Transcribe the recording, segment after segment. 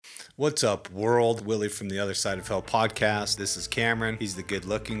What's up, world? Willie from the Other Side of Hell podcast. This is Cameron. He's the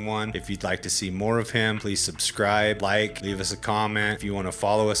good-looking one. If you'd like to see more of him, please subscribe, like, leave us a comment. If you want to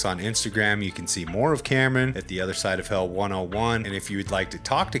follow us on Instagram, you can see more of Cameron at the Other Side of Hell 101. And if you would like to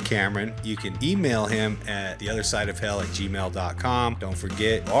talk to Cameron, you can email him at theothersideofhell@gmail.com. Don't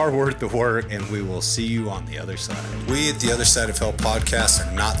forget, you are worth the work, and we will see you on the other side. We at the Other Side of Hell podcast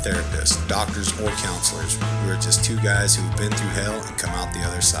are not therapists, doctors, or counselors. We're just two guys who've been through hell and come out the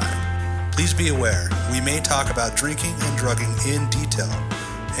other side. Please be aware, we may talk about drinking and drugging in detail.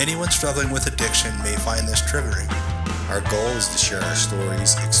 Anyone struggling with addiction may find this triggering. Our goal is to share our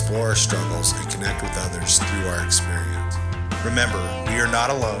stories, explore our struggles, and connect with others through our experience. Remember, we are not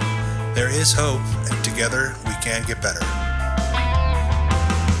alone. There is hope, and together we can get better.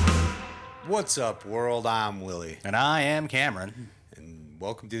 What's up, world? I'm Willie. And I am Cameron. And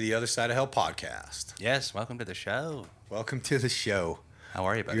welcome to the Other Side of Hell podcast. Yes, welcome to the show. Welcome to the show. How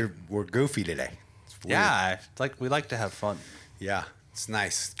are you, buddy? We're goofy today. Yeah, we like to have fun. Yeah, it's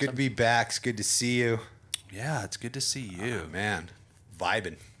nice. It's good to be back. It's good to see you. Yeah, it's good to see you. Man,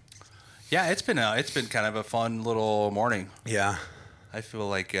 vibing. Yeah, it's been kind of a fun little morning. Yeah. I feel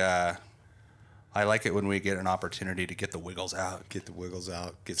like I like it when we get an opportunity to get the wiggles out. Get the wiggles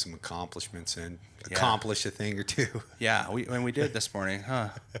out. Get some accomplishments in. Accomplish a thing or two. Yeah, we did this morning, huh?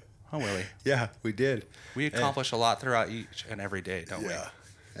 Huh, Willie? Yeah, we did. We accomplish a lot throughout each and every day, don't we? Yeah.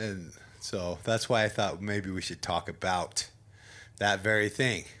 And so that's why I thought maybe we should talk about that very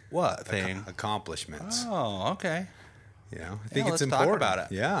thing. What thing? Accomplishments. Oh, okay. You know, I think it's let's important. talk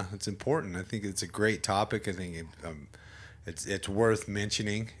about it. Yeah, it's important. I think it's a great topic. I think it's worth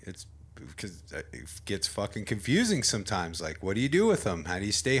mentioning. It's because it gets fucking confusing sometimes. Like, what do you do with them? How do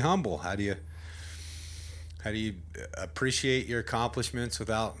you stay humble? How do you appreciate your accomplishments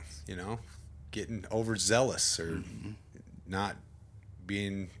without, getting overzealous or not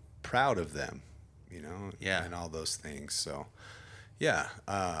being proud of them, Yeah. and all those things. So, yeah,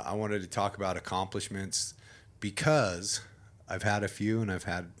 I wanted to talk about accomplishments because I've had a few, and I've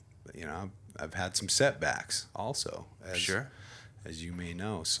had some setbacks also, as you may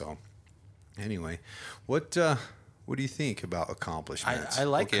know. So, anyway, what do you think about accomplishments? I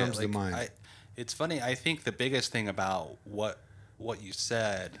like what it. Comes to mind? It's funny. I think the biggest thing about what you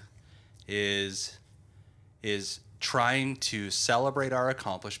said is trying to celebrate our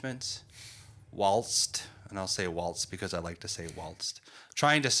accomplishments whilst, and I'll say whilst because I like to say whilst,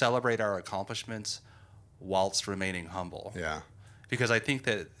 trying to celebrate our accomplishments whilst remaining humble. Yeah. Because I think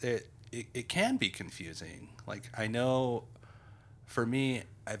that it can be confusing. Like, I know for me,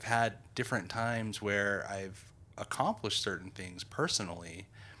 I've had different times where I've accomplished certain things personally,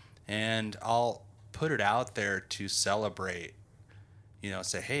 and I'll put it out there to celebrate,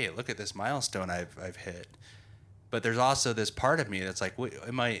 say, hey, look at this milestone I've hit. But there's also this part of me that's like, wait,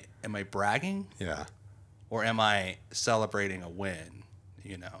 am I bragging? Yeah. Or am I celebrating a win,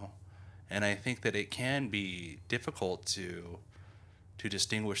 And I think that it can be difficult to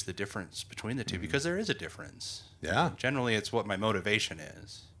distinguish the difference between the two, because there is a difference. Yeah. Generally, it's what my motivation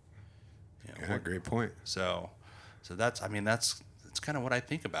is. Yeah, great point. So that's kind of what I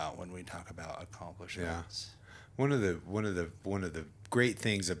think about when we talk about accomplishments. Yeah. One of the great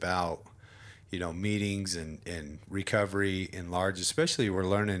things about meetings and recovery in large, especially we're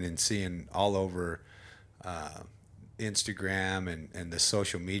learning and seeing all over Instagram and the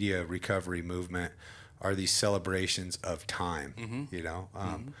social media recovery movement are these celebrations of time.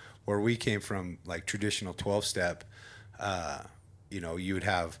 Where we came from, like traditional 12-step, you would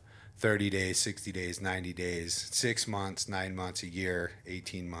have 30 days, 60 days, 90 days, 6 months, 9 months, a year,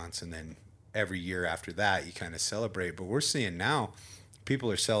 18 months, and then every year after that you kind of celebrate. But we're seeing now people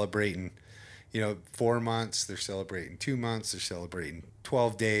are celebrating, 4 months, they're celebrating 2 months, they're celebrating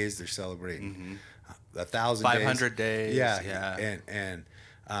 12 days, they're celebrating 1,000 days. 500 days. Yeah. And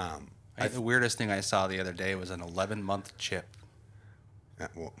the weirdest thing I saw the other day was an 11-month chip.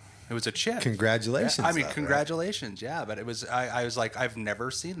 Well, it was a chip. Congratulations. Yeah, congratulations. Right? Yeah, but it was. I was like, I've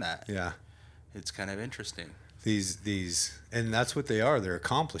never seen that. Yeah, it's kind of interesting. These, and that's what they are. They're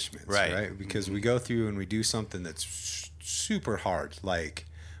accomplishments, right? Because we go through and we do something that's super hard, like,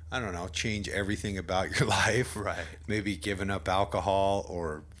 I don't know, change everything about your life. Right. Maybe giving up alcohol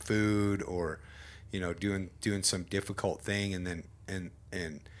or food, or doing some difficult thing, and then and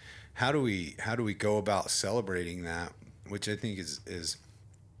how do we go about celebrating that? Which I think is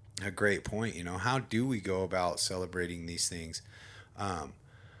a great point. How do we go about celebrating these things?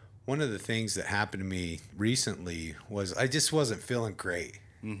 One of the things that happened to me recently was I just wasn't feeling great.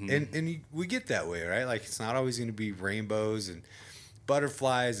 And we get that way, right? Like, it's not always going to be rainbows and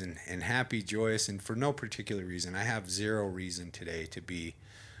butterflies and happy, joyous, and for no particular reason. I have zero reason today to be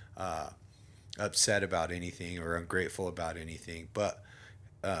upset about anything or ungrateful about anything, but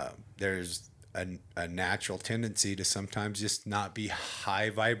there's a natural tendency to sometimes just not be high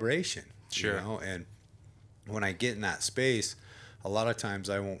vibration. Sure. You know? And when I get in that space, a lot of times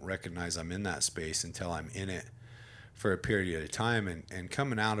I won't recognize I'm in that space until I'm in it for a period of time, and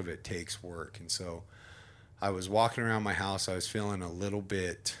coming out of it takes work. And so I was walking around my house. I was feeling a little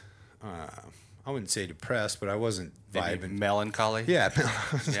bit, I wouldn't say depressed, but I wasn't Maybe vibing. melancholy. Yeah.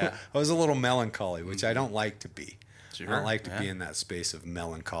 Yeah. I was a little melancholy, which I don't like to be. Sure, I don't like to yeah. be in that space of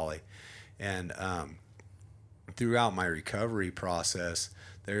melancholy. And throughout my recovery process,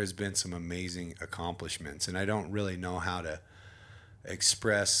 there has been some amazing accomplishments, and I don't really know how to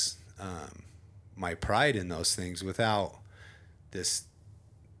express my pride in those things without this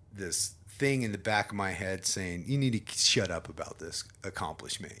thing in the back of my head saying, you need to shut up about this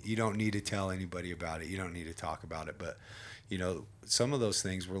accomplishment. You don't need to tell anybody about it. You don't need to talk about it. But, you know, some of those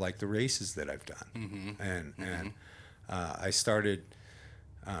things were like the races that I've done. And I started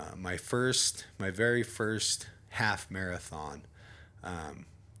my very first half marathon.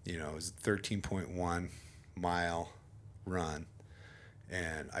 You know, it was a 13.1 mile run,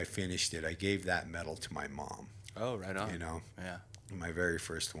 and I finished it. I gave that medal to my mom. Oh, right on. You know, Yeah. my very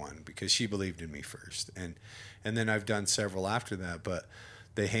first one, because she believed in me first, and then I've done several after that, but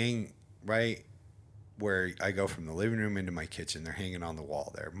they hang right where I go from the living room into my kitchen. They're hanging on the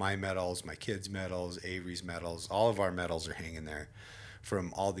wall there. My medals, my kids' medals, Avery's medals, all of our medals are hanging there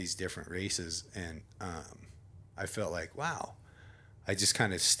from all these different races. And I felt like, wow, I just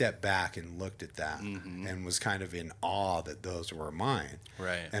kind of stepped back and looked at that and was kind of in awe that those were mine.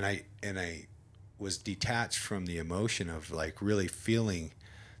 Right. And I was detached from the emotion of like really feeling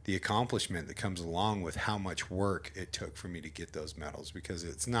the accomplishment that comes along with how much work it took for me to get those medals, because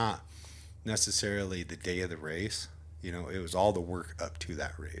it's not necessarily the day of the race. You know, it was all the work up to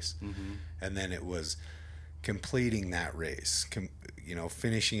that race. And then it was completing that race, you know,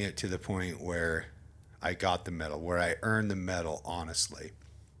 finishing it to the point where I got the medal, where I earned the medal honestly.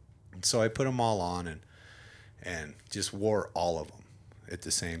 And so I put them all on and just wore all of them at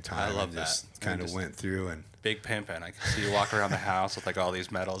the same time. I love and just that. kind of went through and Big pimpin'. I can see you walk around the house with like all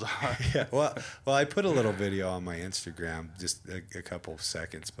these medals on. yeah. Well, I put a little video on my Instagram, just a couple of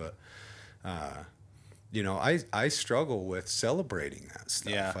seconds, but you know, I struggle with celebrating that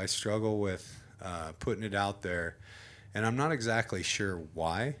stuff. Yeah. I struggle with putting it out there, and I'm not exactly sure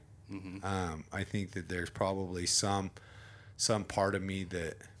why. I think that there's probably some part of me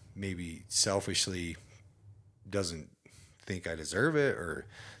that maybe selfishly doesn't think I deserve it, or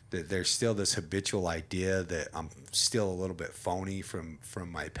that there's still this habitual idea that I'm still a little bit phony from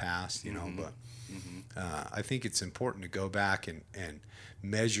my past, you know. But I think it's important to go back and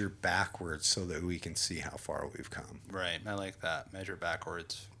measure backwards so that we can see how far we've come. Right. I like that. Measure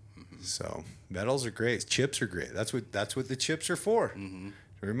backwards. So medals are great. Chips are great. That's what the chips are for.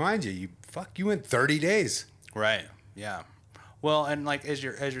 To remind you, you went 30 days. Right. Yeah. Well, and like as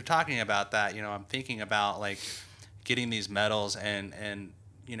you're talking about that, you know, I'm thinking about like getting these medals, and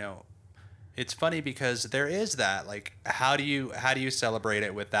you know, it's funny because there is that, like, how do you celebrate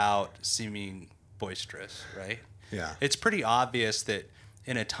it without seeming boisterous, right? Yeah. It's pretty obvious that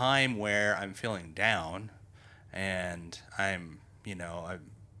in a time where I'm feeling down and I'm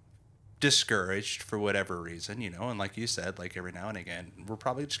discouraged for whatever reason, you know, and like you said, like every now and again, we're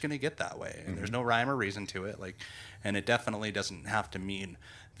probably just going to get that way, and there's no rhyme or reason to it. Like, and it definitely doesn't have to mean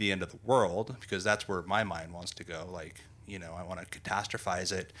the end of the world, because that's where my mind wants to go. Like, you know, I want to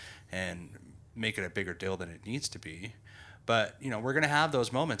catastrophize it and make it a bigger deal than it needs to be. But, you know, we're going to have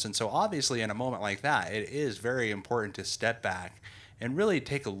those moments. And so obviously in a moment like that, it is very important to step back and really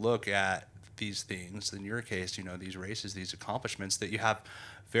take a look at these things. In your case, you know, these races, these accomplishments that you have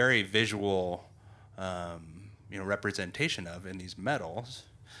very visual, representation of in these medals.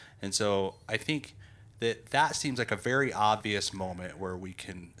 And so I think that seems like a very obvious moment where we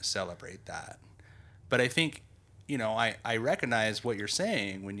can celebrate that. But I think, you know, I recognize what you're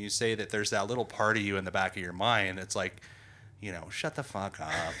saying when you say that there's that little part of you in the back of your mind that's like, you know, shut the fuck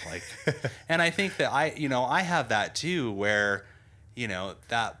up. Like, and I think that I have that too, where, you know,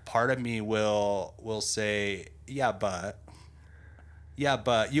 that part of me will say, yeah, but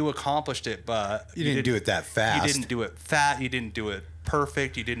you accomplished it, but You didn't do it that fast. You didn't do it fat. You didn't do it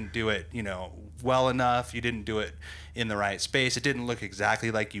perfect. You didn't do it, you know, well enough. You didn't do it in the right space. It didn't look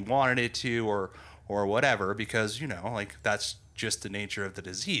exactly like you wanted it to, or whatever, because, you know, like, that's just the nature of the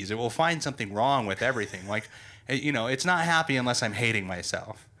disease. It will find something wrong with everything. Like, you know, it's not happy unless I'm hating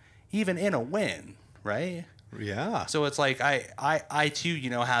myself, even in a win, right? Yeah. So it's like I too, you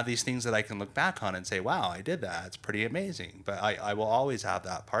know, have these things that I can look back on and say, wow, I did that. It's pretty amazing. But I will always have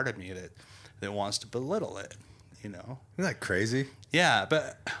that part of me that wants to belittle it, you know? Isn't that crazy? Yeah,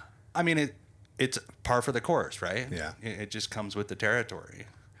 but I mean, it's par for the course, right? Yeah. It just comes with the territory.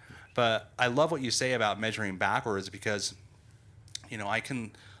 But I love what you say about measuring backwards because, you know, I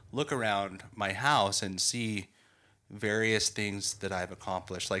can look around my house and see various things that I've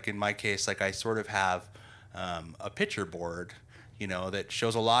accomplished. Like in my case, like I sort of have a picture board, you know, that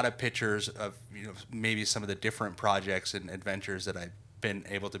shows a lot of pictures of, you know, maybe some of the different projects and adventures that I've been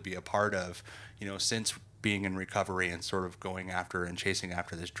able to be a part of, you know, since being in recovery and sort of going after and chasing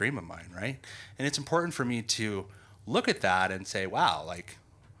after this dream of mine, right? And it's important for me to look at that and say, wow, like,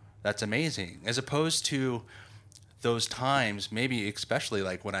 that's amazing. As opposed to those times, maybe especially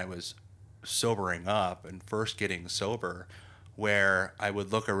like when I was sobering up and first getting sober, where I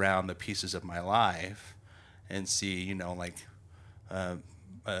would look around the pieces of my life and see, you know, like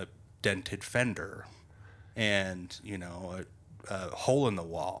a dented fender and, you know, a hole in the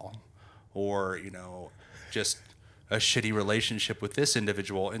wall, or, you know, just a shitty relationship with this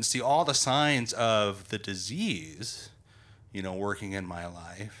individual, and see all the signs of the disease, you know, working in my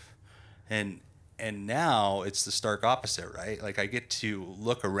life. And now it's the stark opposite, right? Like I get to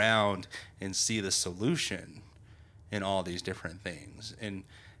look around and see the solution in all these different things. And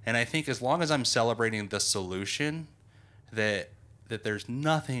I think as long as I'm celebrating the solution, that there's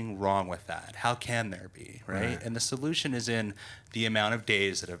nothing wrong with that. How can there be, right? And the solution is in the amount of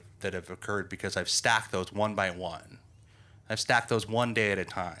days that have occurred, because I've stacked those one by one. I've stacked those one day at a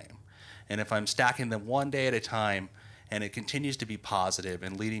time. And if I'm stacking them one day at a time and it continues to be positive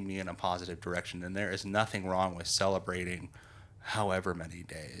and leading me in a positive direction, then there is nothing wrong with celebrating however many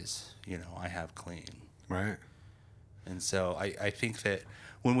days, you know, I have clean. Right. And so I think that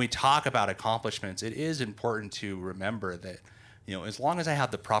when we talk about accomplishments, it is important to remember that, you know, as long as I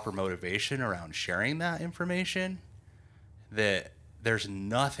have the proper motivation around sharing that information, that there's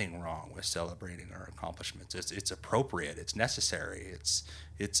nothing wrong with celebrating our accomplishments. It's appropriate. It's necessary.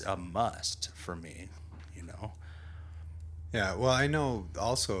 It's a must for me, you know. Yeah, well, I know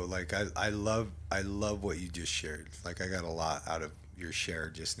also, like, I love what you just shared. Like, I got a lot out of your share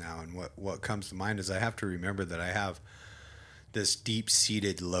just now, and what comes to mind is I have to remember that I have this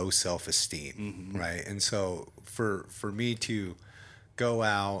deep-seated low self-esteem, right? And so for me to go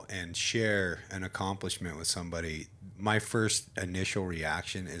out and share an accomplishment with somebody, my first initial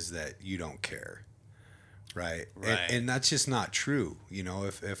reaction is that you don't care, right? And that's just not true. You know,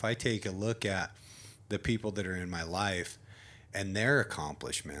 if I take a look at the people that are in my life and their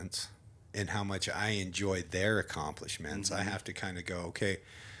accomplishments and how much I enjoy their accomplishments, I have to kind of go, okay,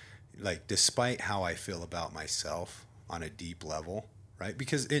 like, despite how I feel about myself on a deep level, right?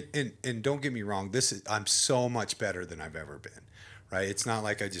 Because and don't get me wrong, I'm so much better than I've ever been, right? It's not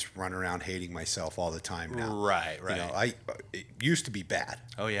like I just run around hating myself all the time now. Right. You know, it used to be bad.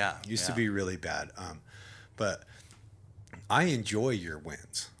 Oh yeah. Used to be really bad. But I enjoy your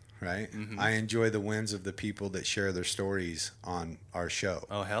wins, right? I enjoy the wins of the people that share their stories on our show.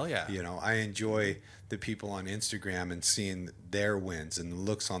 Oh hell yeah. You know, I enjoy the people on Instagram and seeing their wins and the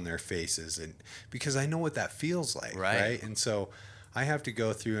looks on their faces, and because I know what that feels like, right? And so I have to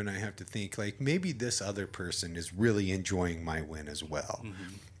go through and I have to think, like, maybe this other person is really enjoying my win as well.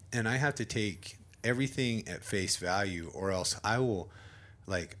 And I have to take everything at face value, or else I will,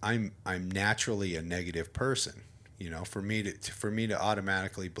 like, I'm naturally a negative person. You know, for me to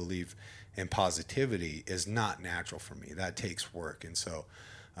automatically believe in positivity is not natural for me. That takes work. And so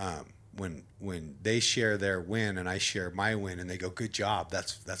when they share their win and I share my win and they go, good job,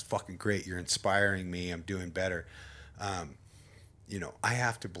 that's fucking great, you're inspiring me, I'm doing better, you know, I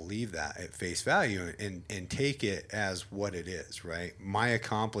have to believe that at face value and take it as what it is, right? My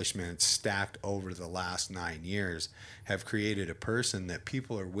accomplishments stacked over the last 9 years have created a person that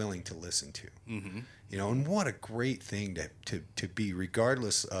people are willing to listen to. You know, and what a great thing to be,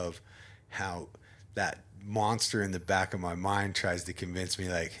 regardless of how that monster in the back of my mind tries to convince me,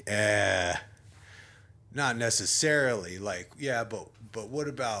 like, not necessarily, like, yeah, but what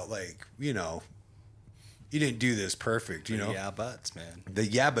about, like, you know, you didn't do this perfect, you know? Yeah, buts, man. The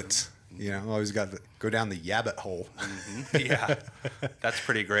yabbits, you know, always got to go down the yabbit hole. Yeah, that's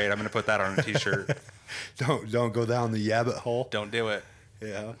pretty great. I'm gonna put that on a t-shirt. Don't go down the yabbit hole. Don't do it.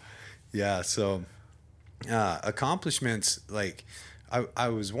 Yeah. So accomplishments, like, I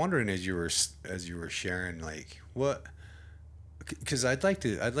was wondering as you were sharing, like, what, because I'd like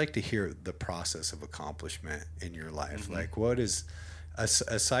to hear the process of accomplishment in your life. Like, what is,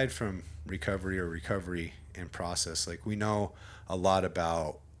 aside from recovery and process, like, we know a lot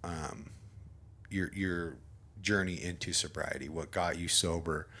about your journey into sobriety, what got you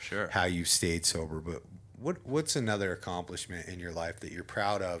sober, Sure. how you stayed sober. But what's another accomplishment in your life that you're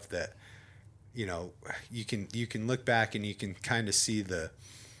proud of that, you know, you can look back and you can kind of see the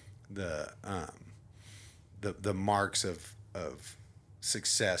marks of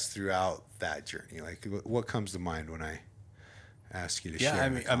success throughout that journey? Like, what comes to mind when I ask you to share? Yeah, I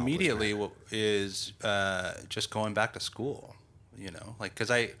an mean, accomplishment? immediately is just going back to school. You know, like,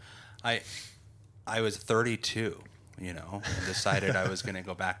 because I was 32. You know, and decided I was going to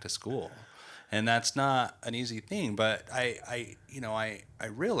go back to school, and that's not an easy thing. But I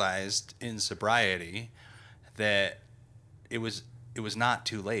realized in sobriety that it was not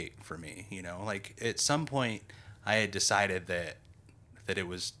too late for me. You know, like at some point I had decided that I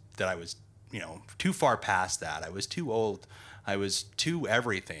was, you know, too far past that. I was too old. I was too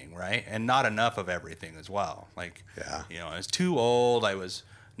everything, right? And not enough of everything as well. Like, Yeah. you know, I was too old. I was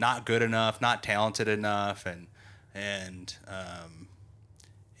not good enough, not talented enough. And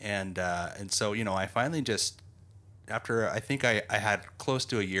so, you know, I finally just, after I think I had close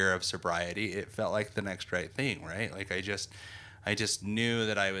to a year of sobriety, it felt like the next right thing, right? Like I just knew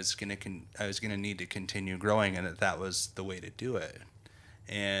that I was gonna need to continue growing, and that was the way to do it.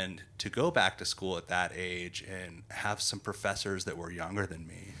 And to go back to school at that age and have some professors that were younger than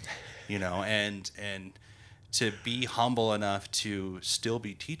me, you know, and to be humble enough to still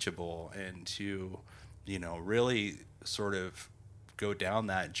be teachable and to, you know, really sort of go down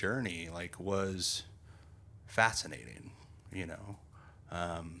that journey, like, was fascinating, you know.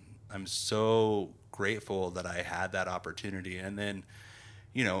 I'm so grateful that I had that opportunity, and then,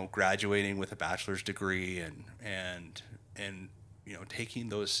 you know, graduating with a bachelor's degree and you know, taking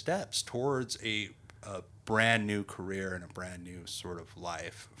those steps towards a brand new career and a brand new sort of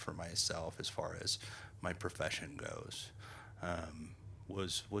life for myself as far as my profession goes,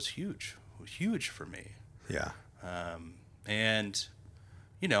 was huge for me. Yeah. And,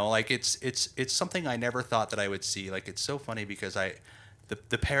 you know, like it's something I never thought that I would see. Like, it's so funny because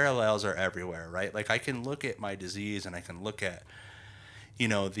the parallels are everywhere, right? Like, I can look at my disease and I can look at, you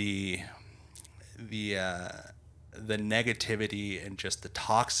know, the negativity and just the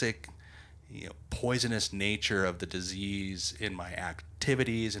toxic, you know, poisonous nature of the disease in my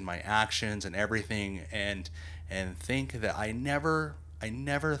activities and my actions and everything, and think that I never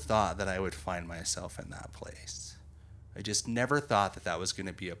thought that I would find myself in that place. I just never thought that was going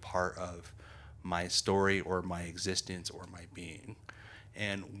to be a part of my story or my existence or my being.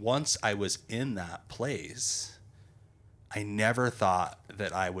 And once I was in that place, I never thought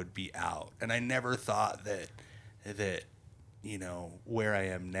that I would be out. And I never thought that, you know, where I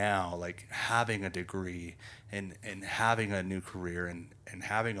am now, like having a degree and having a new career and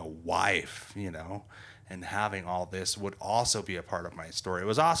having a wife, you know, and having all this would also be a part of my story. It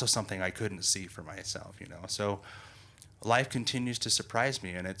was also something I couldn't see for myself, you know. So life continues to surprise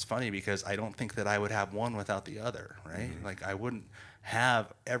me, and it's funny because I don't think that I would have one without the other, right? Mm-hmm. Like, I wouldn't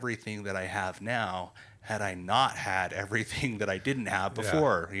have everything that I have now had I not had everything that I didn't have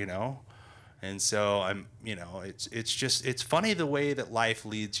before, you know? And so I'm, you know, it's funny the way that life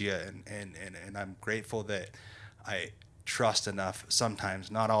leads you, and I'm grateful that I trust enough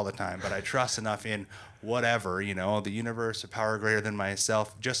sometimes, not all the time, but I trust enough in whatever, you know, the universe, a power greater than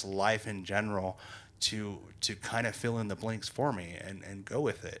myself, just life in general, to kind of fill in the blanks for me and go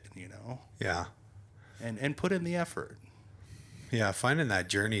with it, you know? Yeah. And put in the effort. Yeah, finding that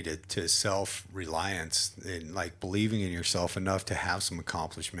journey to self-reliance and like believing in yourself enough to have some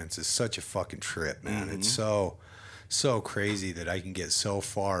accomplishments is such a fucking trip, man. Mm-hmm. It's so crazy that I can get so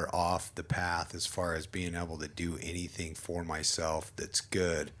far off the path as far as being able to do anything for myself that's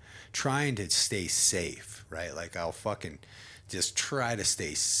good, trying to stay safe, right? Like, I'll fucking just try to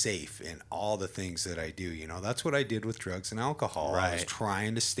stay safe in all the things that I do. You know, that's what I did with drugs and alcohol. Right. I was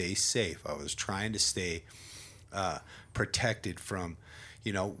trying to stay safe. I was trying to stay protected from,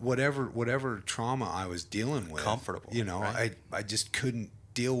 you know, whatever trauma I was dealing with. Comfortable. You know, right? I just couldn't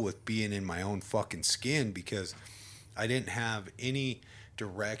deal with being in my own fucking skin because I didn't have any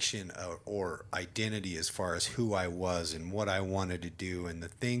direction or identity as far as who I was and what I wanted to do, and the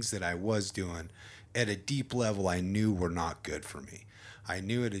things that I was doing at a deep level I knew were not good for me. I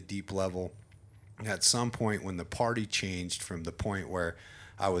knew at a deep level at some point when the party changed from the point where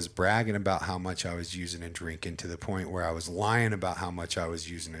I was bragging about how much I was using and drinking to the point where I was lying about how much I was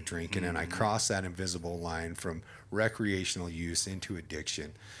using and drinking. Mm-hmm. And I crossed that invisible line from recreational use into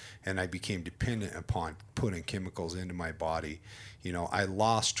addiction. And I became dependent upon putting chemicals into my body. You know, I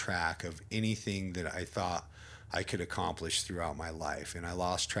lost track of anything that I thought I could accomplish throughout my life. And I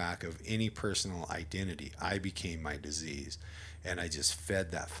lost track of any personal identity. I became my disease. And I just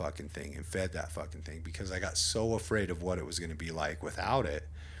fed that fucking thing and fed that fucking thing because I got so afraid of what it was going to be like without it,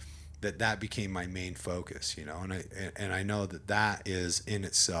 that became my main focus, you know. And I know that is in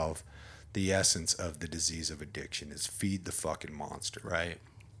itself the essence of the disease of addiction, is feed the fucking monster. Right.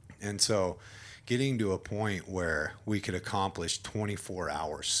 And so getting to a point where we could accomplish 24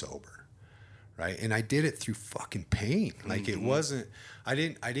 hours sober, right? And I did it through fucking pain. Like it wasn't, I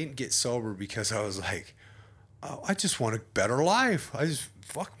didn't get sober because I was like, oh, I just want a better life.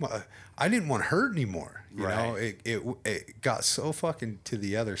 I didn't want to hurt anymore. You know, it got so fucking to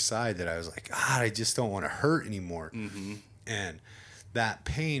the other side that I was like, God, I just don't want to hurt anymore. And that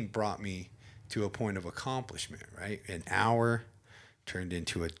pain brought me to a point of accomplishment, right? An hour turned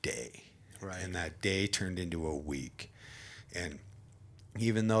into a day. Right. And that day turned into a week. And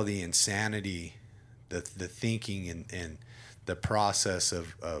even though the insanity, the thinking and the process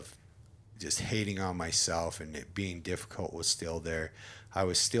of just hating on myself and it being difficult was still there, I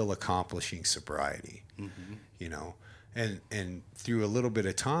was still accomplishing sobriety, you know, and through a little bit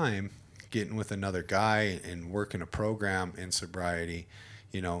of time, getting with another guy and working a program in sobriety,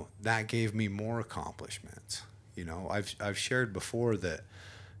 you know, that gave me more accomplishments. You know, I've shared before that,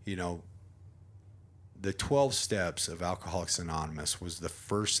 you know, the 12 steps of Alcoholics Anonymous was the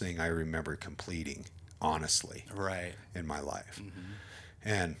first thing I remember completing, honestly, in my life.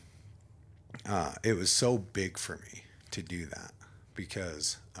 And it was so big for me to do that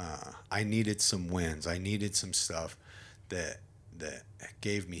because I needed some wins. I needed some stuff that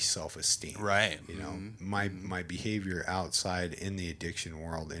gave me self-esteem. Right. You know, my behavior outside in the addiction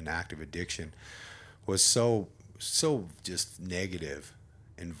world, in active addiction, was so just negative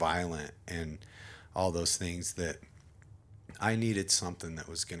and violent and all those things that I needed something that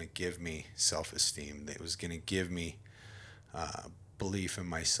was going to give me self-esteem, that was going to give me belief in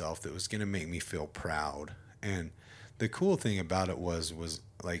myself, that was going to make me feel proud. And the cool thing about it was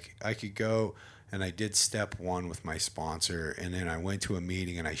like I could go and I did step 1 with my sponsor, and then I went to a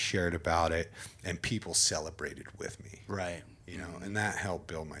meeting and I shared about it and people celebrated with me. Right. You know, and that helped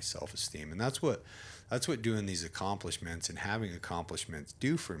build my self-esteem. And that's what doing these accomplishments and having accomplishments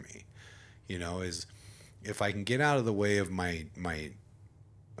do for me, you know, is if I can get out of the way of my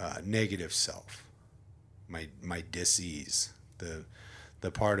negative self, my dis-ease,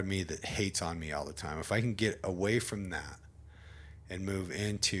 the part of me that hates on me all the time, if I can get away from that and move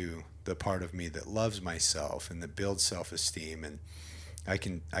into the part of me that loves myself and that builds self-esteem, and I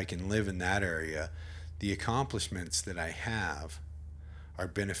can live in that area, the accomplishments that I have are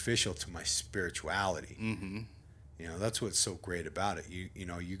beneficial to my spirituality. You know, that's what's so great about it. You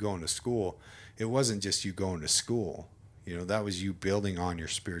know, you going to school, it wasn't just you going to school. You know, that was you building on your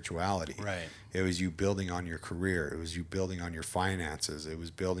spirituality. Right. It was you building on your career. It was you building on your finances. It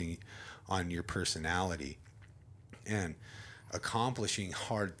was building on your personality. And accomplishing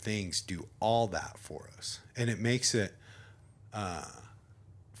hard things do all that for us. And it makes it,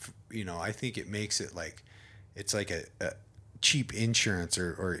 you know, I think it makes it like, it's like a cheap insurance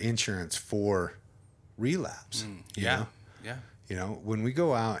or insurance for relapse. You know? Yeah. You know, when we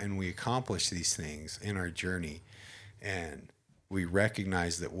go out and we accomplish these things in our journey and we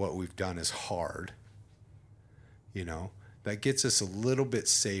recognize that what we've done is hard, you know, that gets us a little bit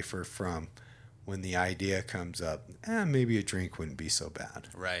safer from when the idea comes up, maybe a drink wouldn't be so bad.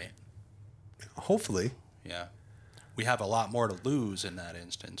 Right. Hopefully. Yeah. We have a lot more to lose in that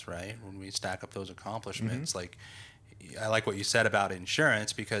instance, right? When we stack up those accomplishments. Like, I like what you said about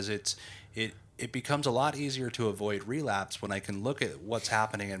insurance, because it becomes a lot easier to avoid relapse when I can look at what's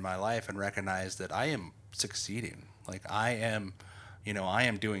happening in my life and recognize that I am succeeding. Like, I am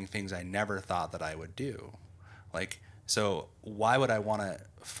doing things I never thought that I would do. Like, so why would I want to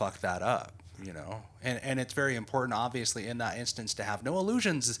fuck that up? You know, and it's very important, obviously, in that instance, to have no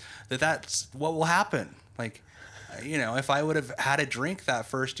illusions that that's what will happen. Like, you know, if I would have had a drink that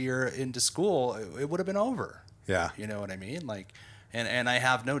first year into school, it would have been over. Yeah. You know what I mean? Like, and I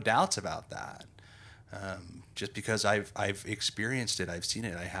have no doubts about that. Just because I've experienced it, I've seen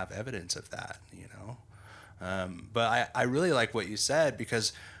it, I have evidence of that, you know? But I really like what you said,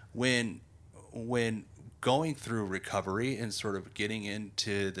 because when going through recovery and sort of getting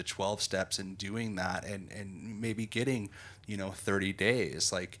into the 12 steps and doing that and maybe getting, you know, 30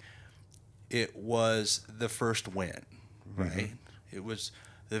 days, like, it was the first win, right? It was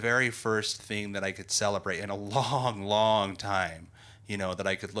the very first thing that I could celebrate in a long, long time, you know, that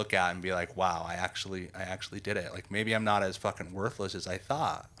I could look at and be like, wow, I actually did it. Like, maybe I'm not as fucking worthless as I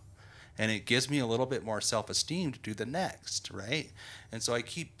thought. and it gives me a little bit more self-esteem to do the next, right? And so I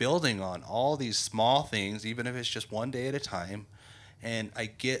keep building on all these small things, even if it's just one day at a time, and I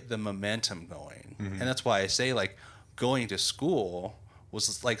get the momentum going. And that's why I say, like, going to school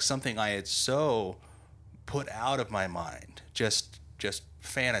was like something I had so put out of my mind, just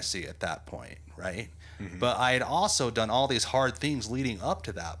fantasy at that point, right? But I had also done all these hard things leading up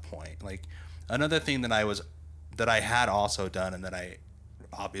to that point. Like, another thing that I had also done, and that I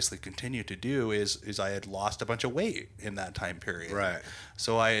obviously continue to do, is I had lost a bunch of weight in that time period. Right.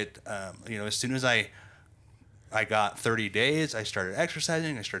 So I had, as soon as I got 30 days, I started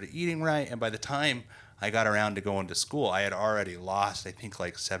exercising, I started eating right, and by the time I got around to going to school, I had already lost, I think,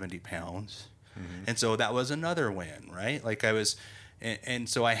 like 70 pounds. And so that was another win, right? Like, and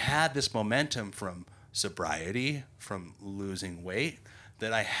so I had this momentum from sobriety, from losing weight,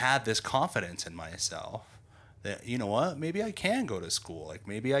 that I had this confidence in myself that, you know what, maybe I can go to school. Like,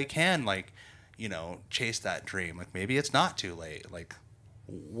 maybe I can, like, chase that dream. Like, maybe it's not too late. Like,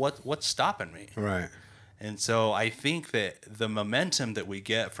 what's stopping me? Right. And so I think that the momentum that we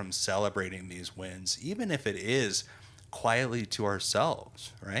get from celebrating these wins, even if it is quietly to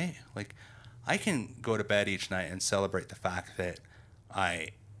ourselves, right? Like, I can go to bed each night and celebrate the fact that I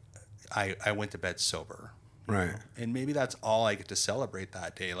went to bed sober. Right. And maybe that's all I get to celebrate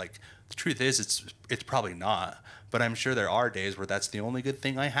that day. Like, the truth is, it's probably not. But I'm sure there are days where that's the only good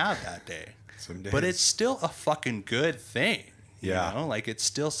thing I have that day. Some days. But it's still a fucking good thing. Yeah. You know? Like, it's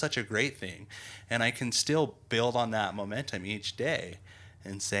still such a great thing. And I can still build on that momentum each day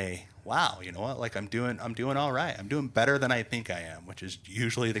and say, wow, you know what? Like, I'm doing all right. I'm doing better than I think I am, which is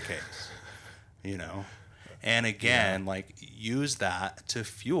usually the case. And again, like, use that to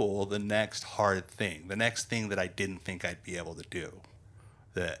fuel the next hard thing, the next thing that I didn't think I'd be able to do,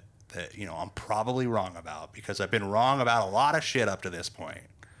 that I'm probably wrong about, because I've been wrong about a lot of shit up to this point.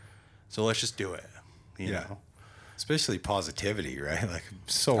 So let's just do it. You know? Especially positivity, right? Like, I'm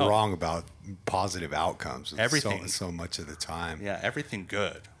so wrong about positive outcomes. Everything. So much of the time. Yeah, everything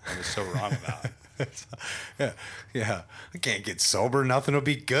good I was so wrong about. Yeah. I can't get sober. Nothing will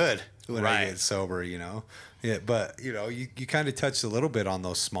be good when I Right. get sober, Yeah, but you kind of touched a little bit on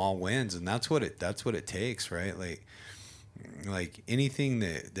those small wins, and that's what it takes, right? Like anything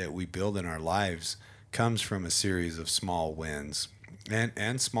that we build in our lives comes from a series of small wins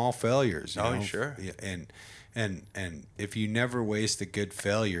and small failures. You know? Sure. And if you never waste a good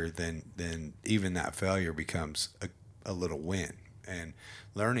failure, then even that failure becomes a little win. And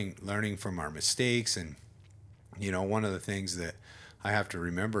learning from our mistakes, and one of the things that I have to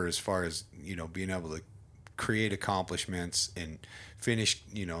remember as far as being able to create accomplishments and finish,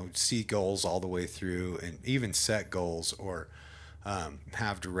 see goals all the way through, and even set goals, or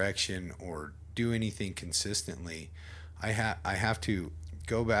have direction, or do anything consistently. I have to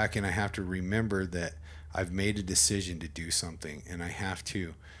go back, and I have to remember that I've made a decision to do something, and I have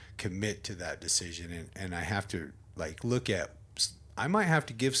to commit to that decision, and I have to look at, I might have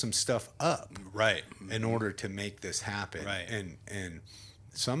to give some stuff up, Right. in order to make this happen. Right. And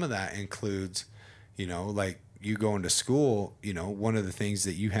some of that includes, like you going to school, one of the things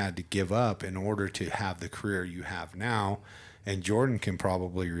that you had to give up in order to have the career you have now, and Jordan can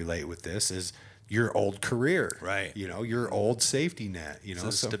probably relate with this, is your old career. Right. Your old safety net,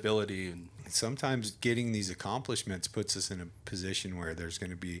 So stability. And sometimes getting these accomplishments puts us in a position where there's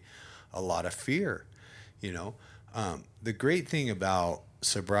going to be a lot of fear. The great thing about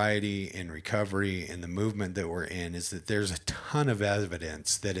sobriety and recovery and the movement that we're in is that there's a ton of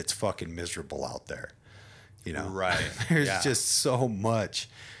evidence that it's fucking miserable out there. Right. There's Yeah. just so much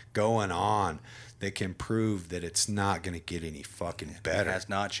going on that can prove that it's not going to get any fucking better. It has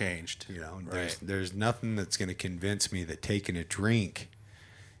not changed. Right. There's nothing that's going to convince me that taking a drink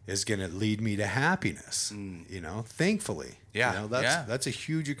is going to lead me to happiness. Thankfully. Yeah, That's a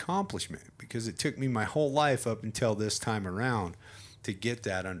huge accomplishment, because it took me my whole life up until this time around to get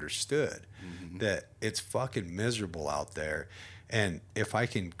that understood, that it's fucking miserable out there. And if I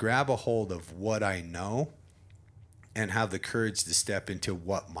can grab a hold of what I know and have the courage to step into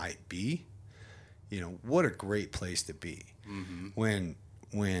what might be, what a great place to be. When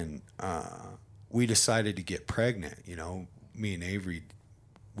we decided to get pregnant, me and Avery,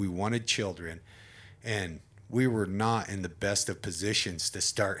 we wanted children, and we were not in the best of positions to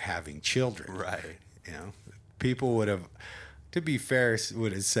start having children. Right. People would have, to be fair,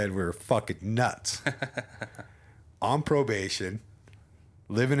 would have said we were fucking nuts. On probation,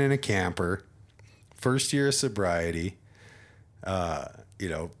 living in a camper, first year of sobriety,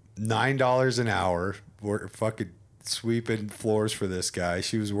 $9 an hour, we're fucking sweeping floors for this guy.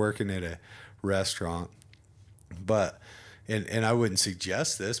 She was working at a restaurant. But and I wouldn't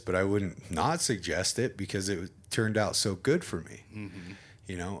suggest this, but I wouldn't not suggest it because it turned out so good for me. Mm-hmm.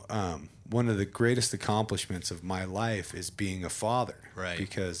 You know, one of the greatest accomplishments of my life is being a father, Right.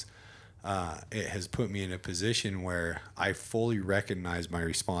 Because it has put me in a position where I fully recognize my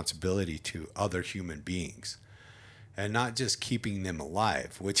responsibility to other human beings. And not just keeping them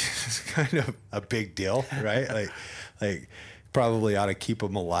alive, which is kind of a big deal, right? like probably ought to keep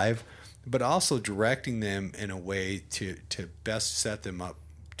them alive, but also directing them in a way to best set them up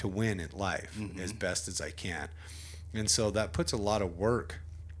to win in life as best as I can. And so that puts a lot of work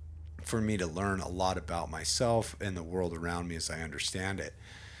for me to learn a lot about myself and the world around me as I understand it.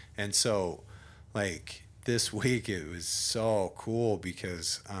 And so, like, this week it was so cool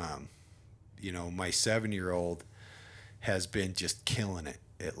because, you know, my 7-year-old has been just killing it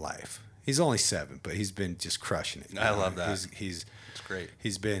at life. He's only 7, but he's been just crushing it. I love that. It's great.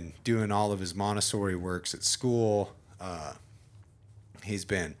 He's been doing all of his Montessori works at school. He's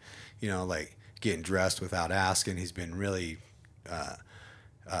been, you know, like getting dressed without asking. He's been really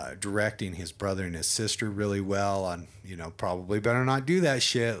directing his brother and his sister really well on, you know, probably better not do that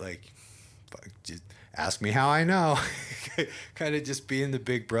shit. Like, just ask me how I know. Kind of just being the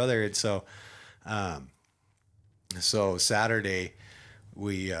big brother. And so, so Saturday,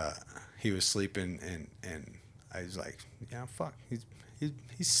 he was sleeping and I was like, yeah, fuck,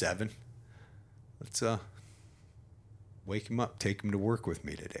 he's 7. Let's wake him up, take him to work with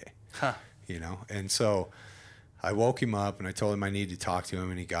me today. Huh. You know, and so I woke him up and I told him I needed to talk to him,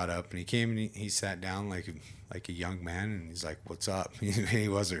 and he got up and he came and he sat down like a young man, and he's like, "What's up?" He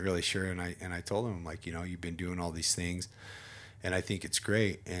wasn't really sure, and I told him, like, you know, you've been doing all these things, and I think it's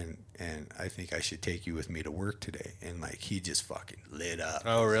great, and I think I should take you with me to work today. And like, he just fucking lit up.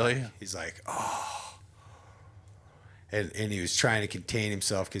 Oh, really? He's like, oh. And he was trying to contain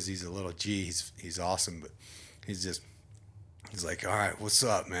himself because he's a little G. He's awesome, but he's like, all right, what's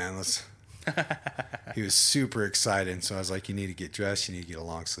up, man? Let's. He was super excited, and so I was like, you need to get dressed, you need to get a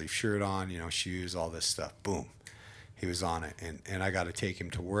long sleeve shirt on, you know, shoes, all this stuff. Boom, he was on it, and I got to take him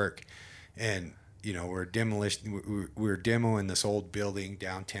to work, and you know, we're demoing this old building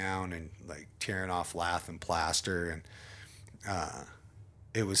downtown and like tearing off lath and plaster, and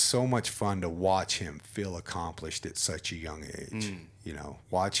it was so much fun to watch him feel accomplished at such a young age. You know,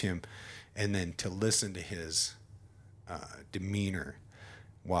 watch him, and then to listen to his demeanor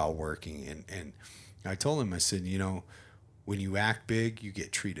while working. And I told him, I said, you know, when you act big, you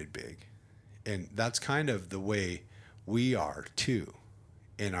get treated big. And that's kind of the way we are too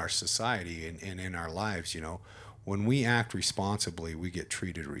in our society and in our lives. You know, when we act responsibly, we get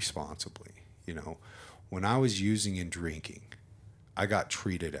treated responsibly. You know, when I was using and drinking, I got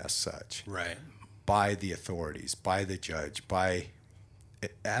treated as such. Right. By the authorities, by the judge,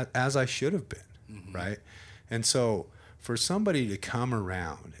 as I should have been. Right. And so for somebody to come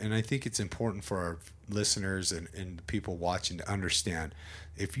around, and I think it's important for our listeners and the people watching to understand,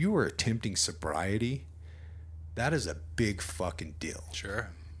 if you are attempting sobriety, that is a big fucking deal.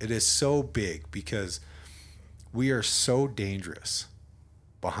 Sure. It is so big because we are so dangerous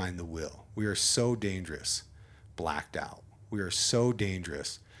behind the wheel. We are so dangerous blacked out. We are so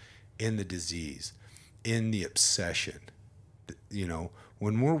dangerous in the disease, in the obsession. You know,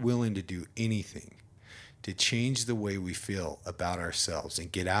 when we're willing to do anything to change the way we feel about ourselves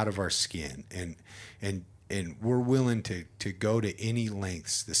and get out of our skin, and we're willing to go to any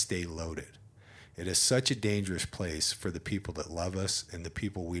lengths to stay loaded. It is such a dangerous place for the people that love us and the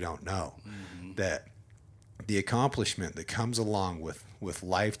people we don't know, that the accomplishment that comes along with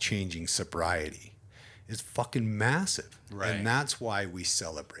life-changing sobriety is fucking massive. Right. And that's why we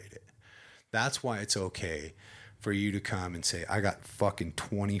celebrate it. That's why it's okay for you to come and say, I got fucking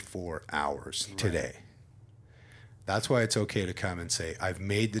 24 hours today. Right. That's why it's okay to come and say, I've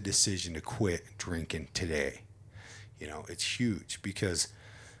made the decision to quit drinking today. You know, it's huge because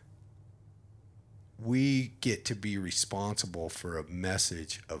we get to be responsible for a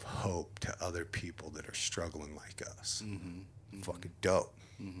message of hope to other people that are struggling like us. Fucking dope.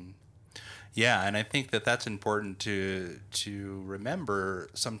 Yeah, and I think that that's important to remember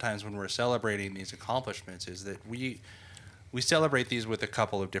sometimes when we're celebrating these accomplishments, is that we celebrate these with a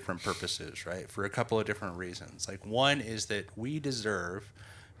couple of different purposes, right? For a couple of different reasons. Like, one is that we deserve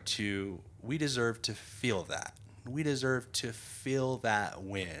to feel that. We deserve to feel that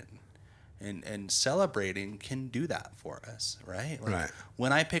win. And celebrating can do that for us, right? Like, right.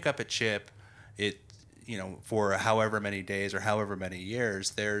 When I pick up a chip, for however many days or however many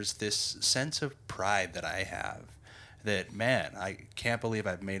years, there's this sense of pride that I have that, man, I can't believe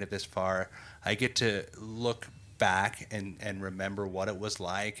I've made it this far. I get to look back and remember what it was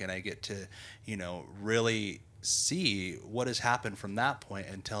like, and I get to, really see what has happened from that point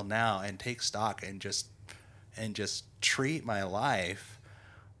until now and take stock and just treat my life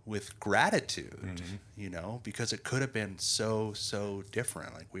with gratitude, you know, because it could have been so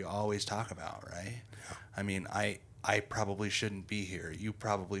different, like we always talk about, right? Yeah. I mean, I probably shouldn't be here. You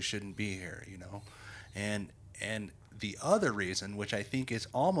probably shouldn't be here, you know? And the other reason, which I think is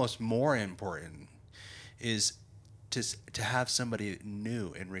almost more important, is to have somebody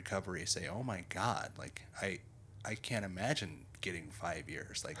new in recovery say, "Oh my God, like I can't imagine getting 5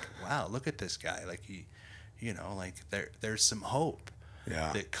 years. Like, wow, look at this guy. Like he, you know, like there's some hope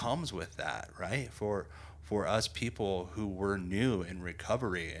that comes with that, right? For us people who were new in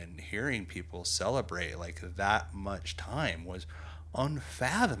recovery, and hearing people celebrate like that much time was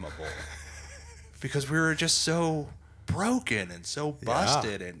unfathomable because we were just so broken and so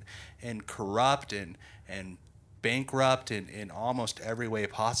busted and corrupt and bankrupt in almost every way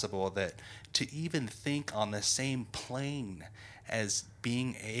possible, that to even think on the same plane as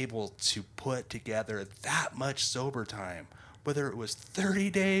being able to put together that much sober time, whether it was 30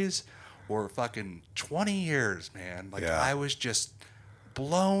 days or fucking 20 years, man. Like I was just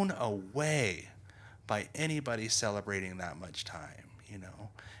blown away by anybody celebrating that much time, you know?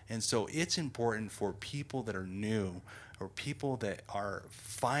 And so it's important for people that are new, or people that are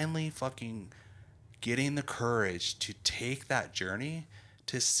finally fucking getting the courage to take that journey,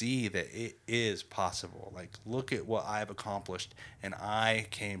 to see that it is possible. Like, look at what I've accomplished, and I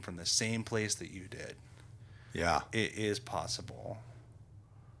came from the same place that you did. Yeah. It is possible.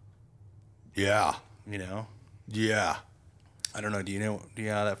 Yeah. You know? Yeah. I don't know. Do you know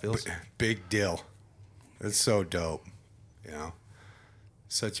how that feels? Big deal. It's so dope. You know?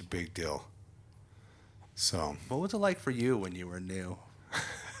 Such a big deal. So. What was it like for you when you were new?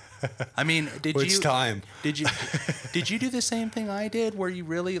 I mean, did you do the same thing I did, where you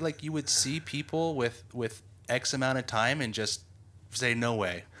really, like, you would see people with X amount of time and just say no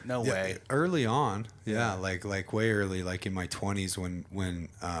way. Early on, like way early, like in my 20s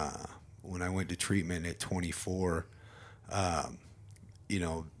when I went to treatment at 24, you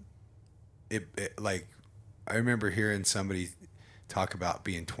know, it like I remember hearing somebody talk about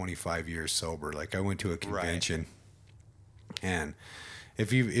being 25 years sober. Like, I went to a convention, and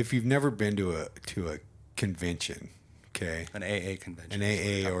if you've never been to a convention, okay, an AA convention,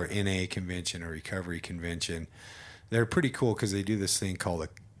 an AA or NA convention or recovery convention, they're pretty cool because they do this thing called a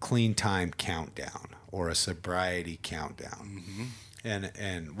clean time countdown or a sobriety countdown.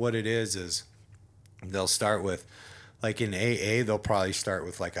 And what it is they'll start with, like in AA, they'll probably start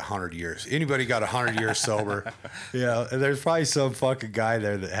with like 100 years. Anybody got 100 years sober? Yeah, and there's probably some fucking guy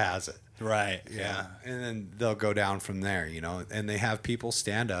there that has it. Right. Yeah. And then they'll go down from there, you know, and they have people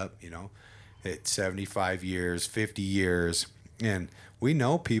stand up, you know, at 75 years, 50 years. And we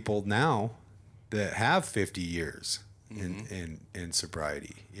know people now that have 50 years in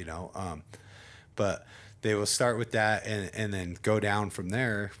sobriety, you know. But they will start with that and then go down from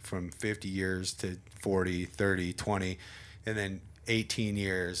there, from 50 years to 40, 30, 20, and then 18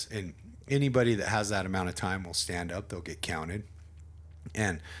 years. And anybody that has that amount of time will stand up. They'll get counted.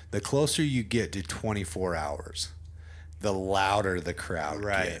 And the closer you get to 24 hours, the louder the crowd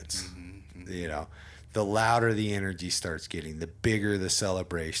gets. You know, the louder the energy starts getting, the bigger the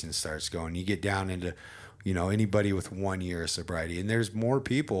celebration starts going. You get down into, you know, anybody with 1 year of sobriety, and there's more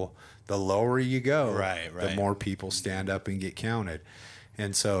people. The lower you go, the more people stand up and get counted.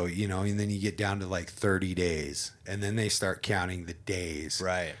 And so, you know, and then you get down to like 30 days, and then they start counting the days.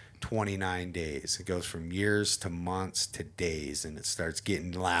 Right. 29 days. It goes from years to months to days, and it starts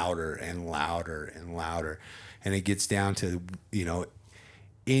getting louder and louder and louder. And it gets down to, you know,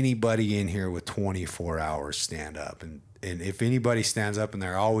 anybody in here with 24 hours stand up. And if anybody stands up, and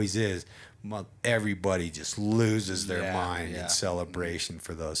there always is, everybody just loses their mind in celebration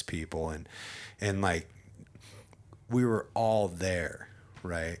for those people. And like, we were all there,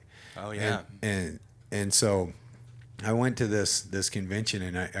 right? Oh, yeah. And so I went to this convention,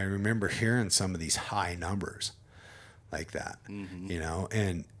 and I remember hearing some of these high numbers like that, you know,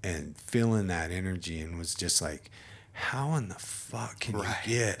 and feeling that energy, and was just like, how in the fuck can you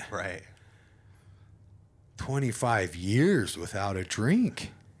get 25 years without a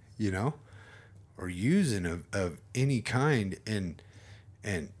drink, you know, or using of any kind, and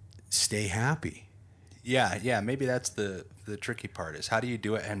stay happy? Yeah. Maybe that's the tricky part, is how do you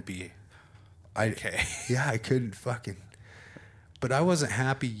do it and be okay? I couldn't fucking, but I wasn't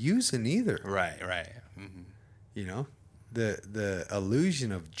happy using either. Right. You know, the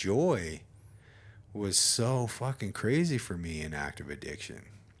illusion of joy was so fucking crazy for me in active addiction,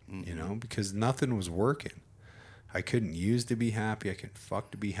 you know, because nothing was working. I couldn't use to be happy. I couldn't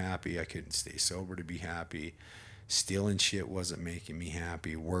fuck to be happy. I couldn't stay sober to be happy. Stealing shit wasn't making me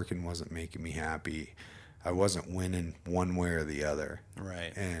happy. Working wasn't making me happy. I wasn't winning one way or the other.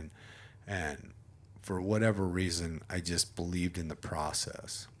 Right. And for whatever reason, I just believed in the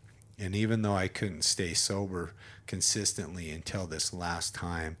process. And even though I couldn't stay sober consistently until this last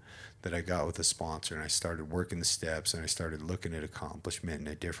time that I got with a sponsor and I started working the steps and I started looking at accomplishment in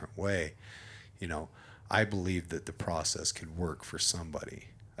a different way, you know, I believed that the process could work for somebody.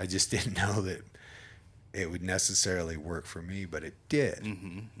 I just didn't know that it would necessarily work for me, but it did,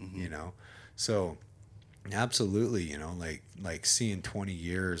 you know? So absolutely, you know, like seeing 20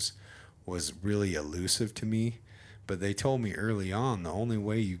 years was really elusive to me. But they told me early on, the only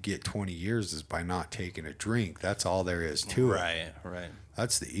way you get 20 years is by not taking a drink. That's all there is to it. Right.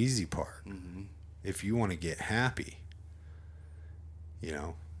 That's the easy part. If you want to get happy, you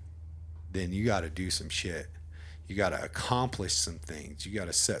know, then you got to do some shit. You got to accomplish some things. You got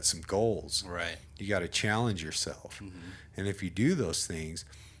to set some goals. Right. You got to challenge yourself. And if you do those things,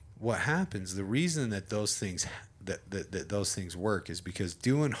 what happens, the reason that those things that those things work is because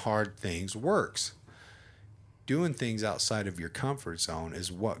doing hard things works. Doing things outside of your comfort zone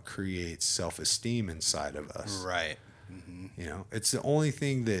is what creates self-esteem inside of us. Right. You know, it's the only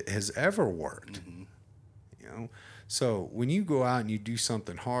thing that has ever worked. You know, so when you go out and you do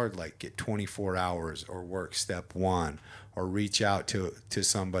something hard, like get 24 hours or work step one, or reach out to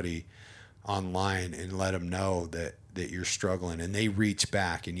somebody online and let them know that you're struggling, and they reach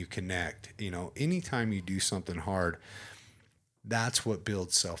back and you connect, you know, anytime you do something hard, that's what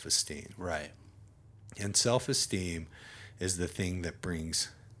builds self-esteem. Right. And self-esteem is the thing that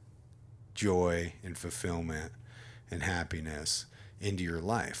brings joy and fulfillment and happiness into your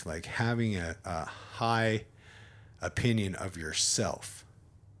life. Like having a high opinion of yourself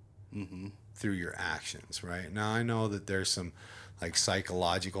through your actions, right? Now, I know that there's some like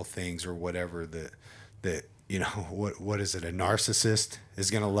psychological things or whatever that you know, what is it? A narcissist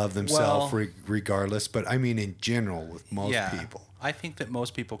is going to love themselves regardless. But I mean, in general, with most people. I think that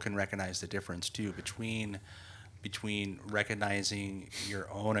most people can recognize the difference too between recognizing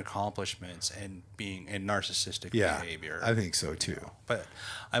your own accomplishments and being in narcissistic behavior. I think so too. But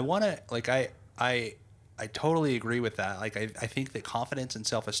I want to I totally agree with that. Like I think that confidence and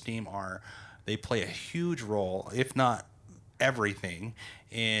self-esteem they play a huge role, if not everything,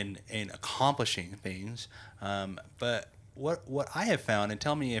 in accomplishing things. But what I have found, and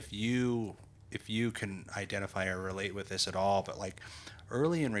tell me if you can identify or relate with this at all, but like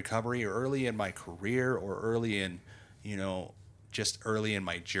early in recovery or early in my career or early in, you know, just early in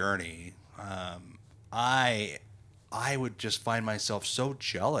my journey, I would just find myself so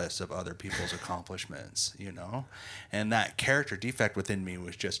jealous of other people's accomplishments, you know, and that character defect within me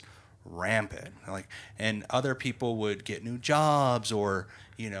was just rampant. Like, and other people would get new jobs or,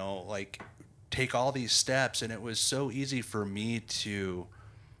 you know, like take all these steps, and it was so easy for me to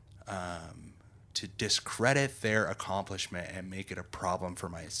discredit their accomplishment and make it a problem for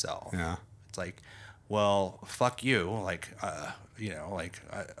myself. Yeah. It's like, well, fuck you. Like, you know, like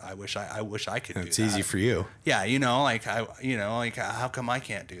I wish I could do that. It's easy for you. Yeah. You know, like how come I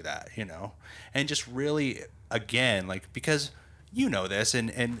can't do that? You know, and just really, again, like, because you know this,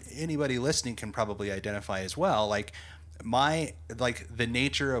 and anybody listening can probably identify as well. Like the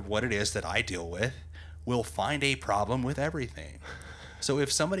nature of what it is that I deal with will find a problem with everything. So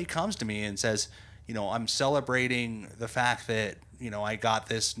if somebody comes to me and says, you know, I'm celebrating the fact that, you know, I got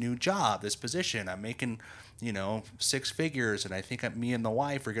this new job, this position, I'm making, you know, 6 figures, and I think me and the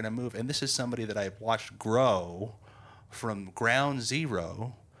wife are going to move, and this is somebody that I've watched grow from ground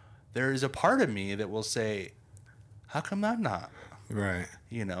zero, there is a part of me that will say, how come I'm not? Right.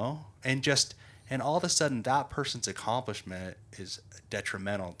 You know, and all of a sudden that person's accomplishment is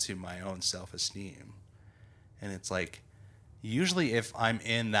detrimental to my own self-esteem. And it's like, usually if I'm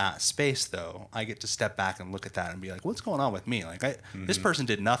in that space, though, I get to step back and look at that and be like, what's going on with me? Like, this person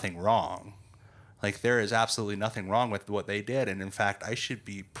did nothing wrong. Like, there is absolutely nothing wrong with what they did. And in fact, I should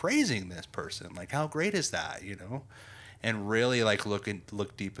be praising this person. Like, how great is that, you know? And really like look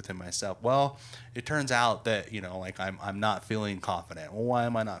deep within myself. Well, it turns out that, you know, like I'm not feeling confident. Well, why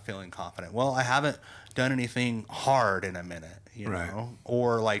am I not feeling confident? Well, I haven't done anything hard in a minute, you know?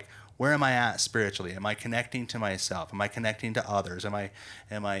 Or like, where am I at spiritually? Am I connecting to myself? Am I connecting to others? Am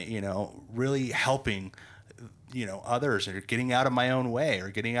I, you know, really helping, you know, others, or getting out of my own way, or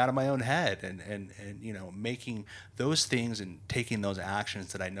getting out of my own head, and you know, making those things and taking those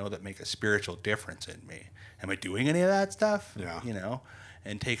actions that I know that make a spiritual difference in me? Am I doing any of that stuff? Yeah. You know,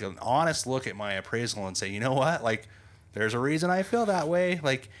 and take an honest look at my appraisal and say, you know what, like, there's a reason I feel that way.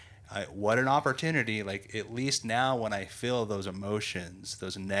 Like, what an opportunity. Like, at least now when I feel those emotions,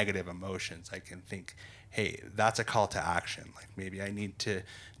 those negative emotions, I can think, hey, that's a call to action. Like, maybe I need to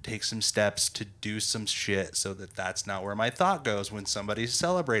take some steps to do some shit so that that's not where my thought goes when somebody's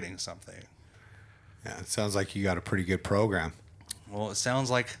celebrating something. Yeah, it sounds like you got a pretty good program. Well, it sounds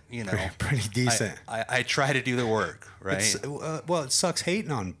like, Pretty decent. I try to do the work, right? Well, it sucks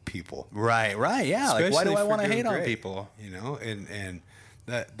hating on people. Right, yeah. Like, why do I want to hate on people? And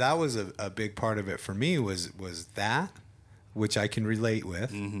that was a big part of it for me was that, which I can relate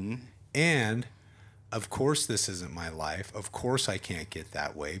with. Mm-hmm. And of course, this isn't my life. Of course, I can't get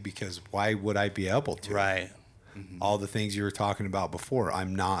that way, because why would I be able to? Right. Mm-hmm. All the things you were talking about before.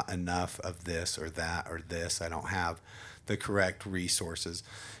 I'm not enough of this or that or this. I don't have the correct resources.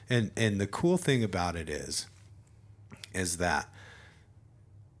 And the cool thing about it is that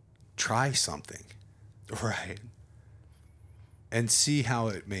try something. Right. And see how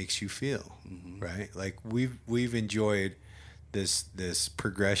it makes you feel. Mm-hmm. Right? Like we've enjoyed this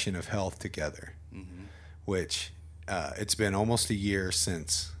progression of health together. Mm-hmm. Which it's been almost a year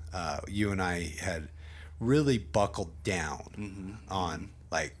since you and I had really buckled down mm-hmm. on,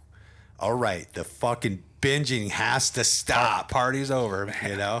 like, all right, the fucking binging has to stop. Party's over,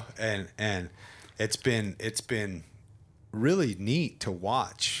 man. And it's been really neat to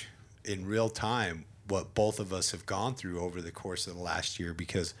watch in real time what both of us have gone through over the course of the last year,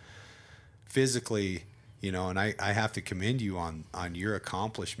 because physically, and I have to commend you on your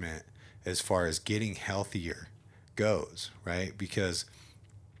accomplishment as far as getting healthier goes, right? Because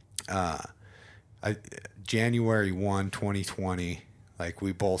January 1, 2020, like,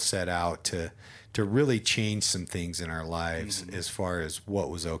 we both set out to really change some things in our lives mm-hmm. as far as what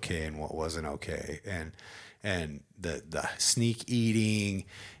was okay and what wasn't okay. And the sneak eating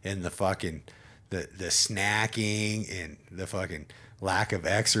and the fucking the snacking and the fucking lack of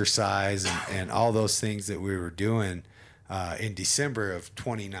exercise and all those things that we were doing in December of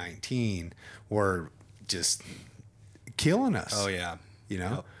 2019 were just killing us. Oh yeah.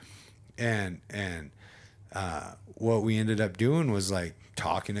 Yep. And what we ended up doing was, like,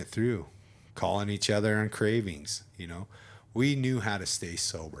 talking it through, calling each other on cravings. We knew how to stay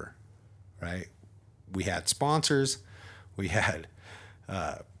sober, right? We had sponsors, we had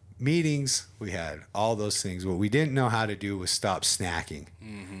meetings, we had all those things. What we didn't know how to do was stop snacking.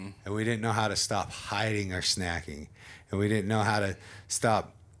 Mm-hmm. And we didn't know how to stop hiding our snacking. And we didn't know how to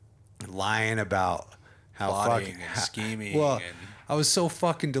stop lying about how plotting and scheming. Well, I was so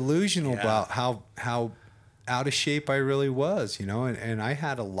fucking delusional about how out of shape I really was, and I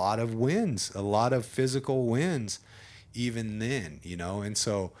had a lot of wins, a lot of physical wins even then, and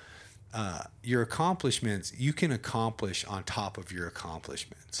so your accomplishments, you can accomplish on top of your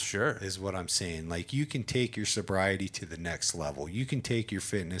accomplishments. Sure. Is what I'm saying. Like, you can take your sobriety to the next level. You can take your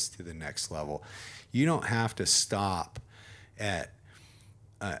fitness to the next level. You don't have to stop at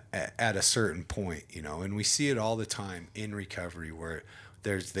a certain point, and we see it all the time in recovery, where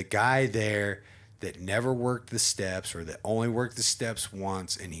there's the guy there that never worked the steps, or that only worked the steps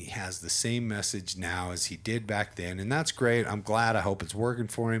once, and he has the same message now as he did back then. And that's great. I'm glad. I hope it's working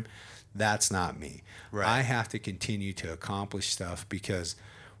for him. That's not me. Right. I have to continue to accomplish stuff, because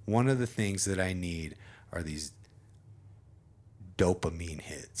one of the things that I need are these dopamine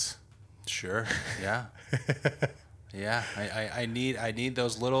hits. Sure. Yeah. Yeah. I need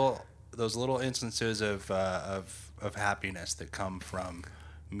those little instances of happiness that come from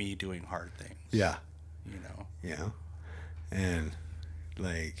me doing hard things. Yeah. And,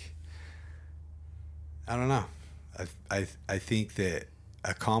 like, I don't know. I think that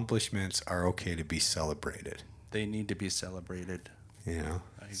accomplishments are okay to be celebrated. They need to be celebrated. I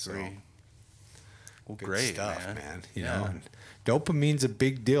agree. So, well, good great stuff, man. And dopamine's a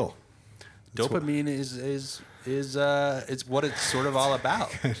big deal. Dopamine is it's what it's sort of all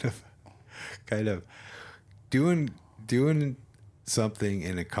about. kind of doing something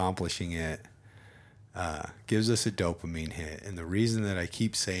and accomplishing it gives us a dopamine hit. And the reason that I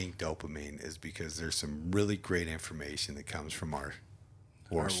keep saying dopamine is because there's some really great information that comes from our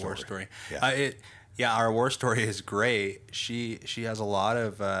war story. Yeah. Our war story is great. She has a lot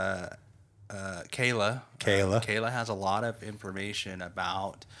of Kayla. Kayla has a lot of information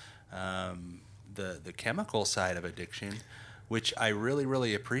about the chemical side of addiction, which I really,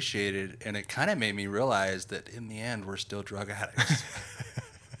 really appreciated. And it kind of made me realize that in the end, we're still drug addicts.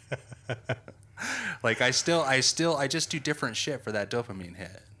 Like, I just do different shit for that dopamine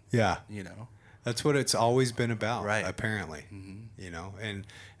hit. Yeah. That's what it's always been about, right? Apparently, mm-hmm.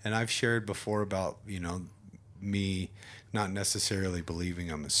 And I've shared before about, me not necessarily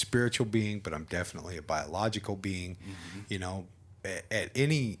believing I'm a spiritual being, but I'm definitely a biological being. Mm-hmm. At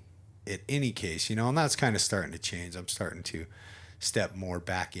in any case, you know, and that's kind of starting to change. I'm starting to step more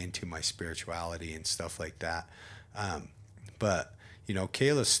back into my spirituality and stuff like that. But you know,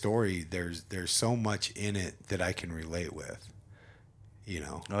 Kayla's story, there's so much in it that I can relate with. You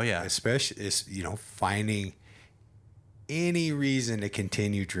know, Oh, yeah. especially is, you know, finding any reason to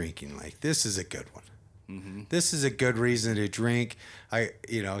continue drinking. Like, this is a good one. This is a good reason to drink.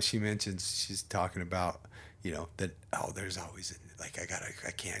 You know, she mentions, she's talking about, you know, that, oh, there's always like, I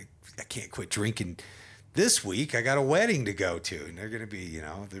can't quit drinking this week. I got a wedding to go to, and they're going to be, you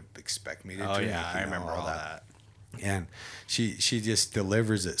know, they expect me to Oh, drink. yeah, I you know, remember all that. And she just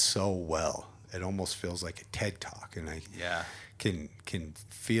delivers it so well. It almost feels like a TED Talk, and I Yeah. can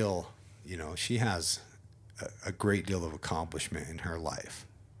feel, you know, she has a great deal of accomplishment in her life.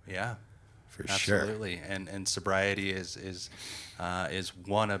 Yeah. For sure. Absolutely. And sobriety is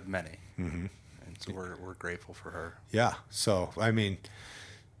one of many. And so we're grateful for her. Yeah. So, I mean,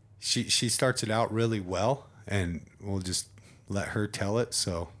 she starts it out really well, and we'll just let her tell it.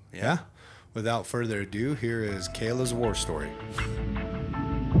 So, yeah. Without further ado, here is Kayla's war story.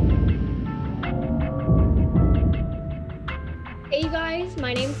 Hey you guys,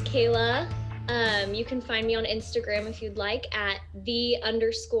 my name's Kayla. You can find me on Instagram if you'd like at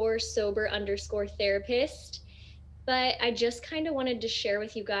the_sober_therapist. But I just kind of wanted to share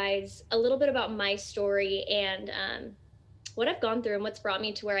with you guys a little bit about my story and what I've gone through and what's brought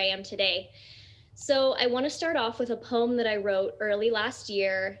me to where I am today. So I want to start off with a poem that I wrote early last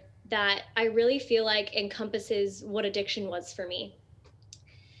year that I really feel like encompasses what addiction was for me.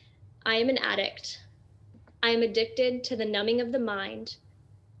 I am an addict. I am addicted to the numbing of the mind,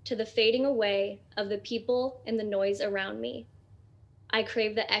 to the fading away of the people and the noise around me. I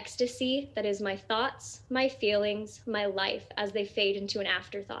crave the ecstasy that is my thoughts, my feelings, my life as they fade into an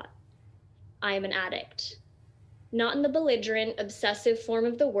afterthought. I am an addict. Not in the belligerent, obsessive form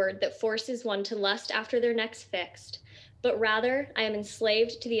of the word that forces one to lust after their next fixed, but rather I am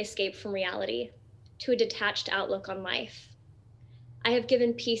enslaved to the escape from reality, to a detached outlook on life. I have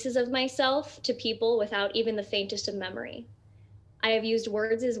given pieces of myself to people without even the faintest of memory. I have used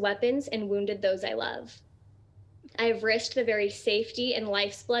words as weapons and wounded those I love. I have risked the very safety and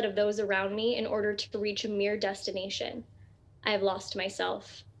life's blood of those around me in order to reach a mere destination. I have lost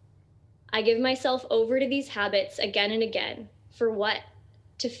myself. I give myself over to these habits again and again. For what?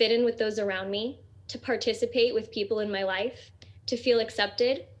 To fit in with those around me? To participate with people in my life? To feel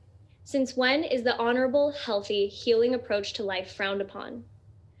accepted? Since when is the honorable, healthy, healing approach to life frowned upon?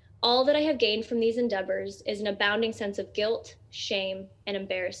 All that I have gained from these endeavors is an abounding sense of guilt, shame, and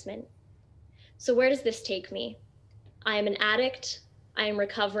embarrassment. So where does this take me? I am an addict. I am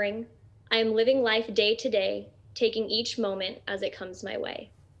recovering. I am living life day to day, taking each moment as it comes my way.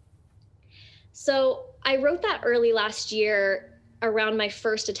 So I wrote that early last year around my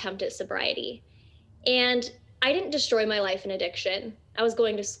first attempt at sobriety. And I didn't destroy my life in addiction. I was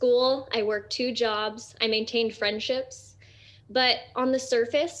going to school, I worked 2 jobs, I maintained friendships. But on the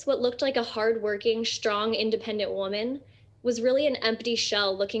surface, what looked like a hardworking, strong, independent woman was really an empty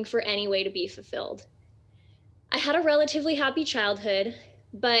shell looking for any way to be fulfilled. I had a relatively happy childhood,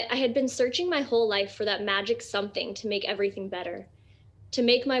 but I had been searching my whole life for that magic something to make everything better, to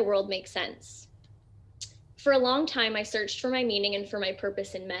make my world make sense. For a long time, I searched for my meaning and for my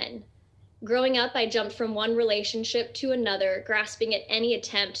purpose in men. Growing up, I jumped from one relationship to another, grasping at any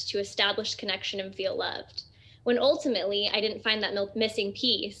attempt to establish connection and feel loved. When ultimately, I didn't find that missing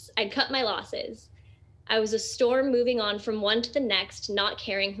piece, I'd cut my losses. I was a storm moving on from one to the next, not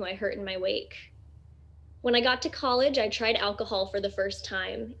caring who I hurt in my wake. When I got to college, I tried alcohol for the first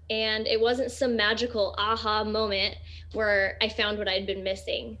time, and it wasn't some magical aha moment where I found what I'd been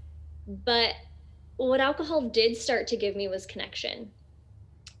missing. But what alcohol did start to give me was connection.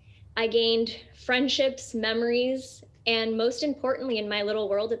 I gained friendships, memories, and most importantly in my little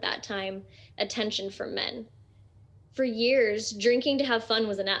world at that time, attention from men. For years, drinking to have fun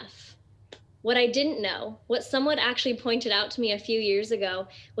was enough. What I didn't know, what someone actually pointed out to me a few years ago,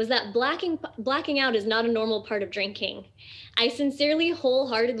 was that blacking out is not a normal part of drinking. I sincerely,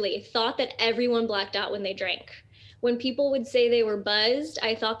 wholeheartedly thought that everyone blacked out when they drank. When people would say they were buzzed,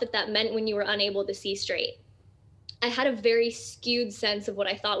 I thought that that meant when you were unable to see straight. I had a very skewed sense of what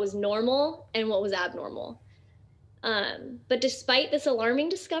I thought was normal and what was abnormal. But despite this alarming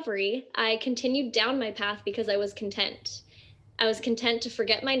discovery, I continued down my path because I was content. I was content to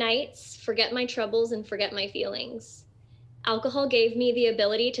forget my nights, forget my troubles, and forget my feelings. Alcohol gave me the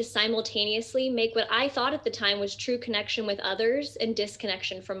ability to simultaneously make what I thought at the time was true connection with others and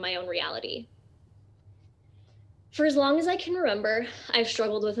disconnection from my own reality. For as long as I can remember, I've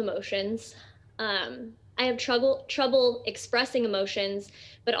struggled with emotions. I I have trouble expressing emotions,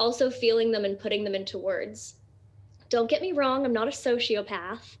 but also feeling them and putting them into words. Don't get me wrong, I'm not a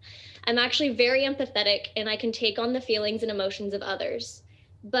sociopath. I'm actually very empathetic and I can take on the feelings and emotions of others.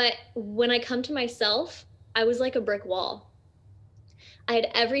 But when I come to myself, I was like a brick wall. I had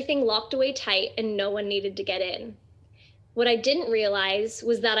everything locked away tight and no one needed to get in. What I didn't realize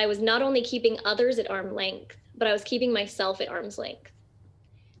was that I was not only keeping others at arm's length, but I was keeping myself at arm's length.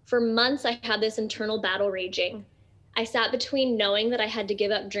 For months, I had this internal battle raging. I sat between knowing that I had to give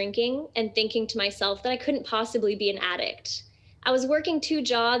up drinking and thinking to myself that I couldn't possibly be an addict. I was working 2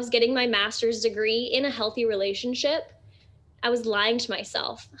 jobs, getting my master's degree in a healthy relationship. I was lying to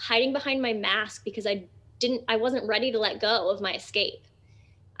myself, hiding behind my mask because I wasn't ready to let go of my escape.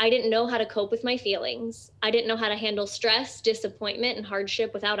 I didn't know how to cope with my feelings. I didn't know how to handle stress, disappointment, and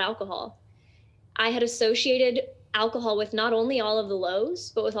hardship without alcohol. I had associated alcohol with not only all of the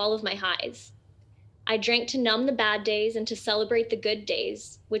lows, but with all of my highs. I drank to numb the bad days and to celebrate the good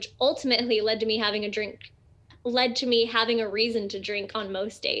days, which ultimately led to me having a reason to drink on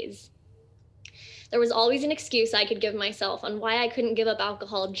most days. There was always an excuse I could give myself on why I couldn't give up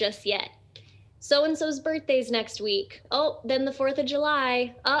alcohol just yet. So-and-so's birthday's next week. Oh, then the 4th of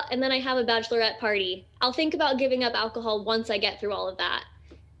July. And then I have a bachelorette party. I'll think about giving up alcohol once I get through all of that.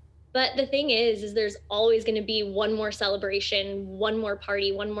 But the thing is there's always going to be one more celebration, one more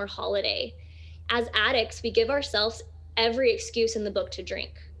party, one more holiday. As addicts, we give ourselves every excuse in the book to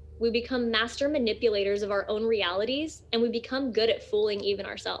drink. We become master manipulators of our own realities, and we become good at fooling even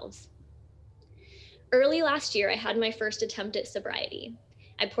ourselves. Early last year, I had my first attempt at sobriety.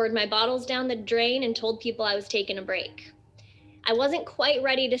 I poured my bottles down the drain and told people I was taking a break. I wasn't quite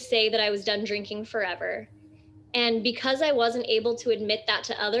ready to say that I was done drinking forever. And because I wasn't able to admit that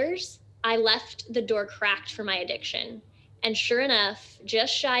to others, I left the door cracked for my addiction. And sure enough,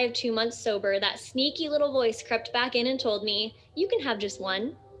 just shy of 2 months sober, that sneaky little voice crept back in and told me, you can have just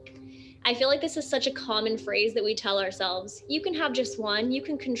one. I feel like this is such a common phrase that we tell ourselves. You can have just one, you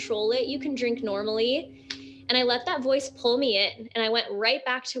can control it, you can drink normally. And I let that voice pull me in, and I went right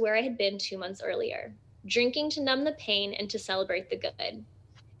back to where I had been 2 months earlier, drinking to numb the pain and to celebrate the good.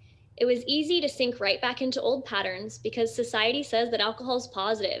 It was easy to sink right back into old patterns because society says that alcohol is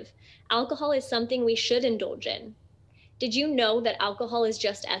positive. Alcohol is something we should indulge in. Did you know that alcohol is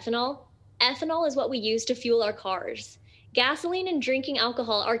just ethanol? Ethanol is what we use to fuel our cars. Gasoline and drinking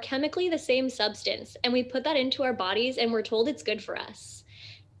alcohol are chemically the same substance, and we put that into our bodies and we're told it's good for us.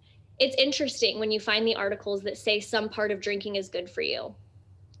 It's interesting when you find the articles that say some part of drinking is good for you.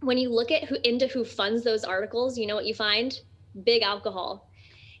 When you look at who funds those articles, you know what you find? Big alcohol.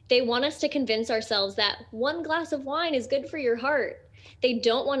 They want us to convince ourselves that 1 glass of wine is good for your heart. They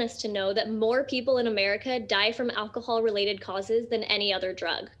don't want us to know that more people in America die from alcohol-related causes than any other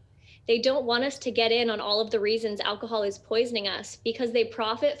drug. They don't want us to get in on all of the reasons alcohol is poisoning us because they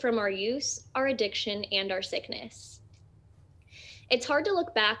profit from our use, our addiction, and our sickness. It's hard to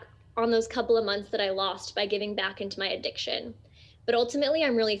look back on those couple of months that I lost by giving back into my addiction, but ultimately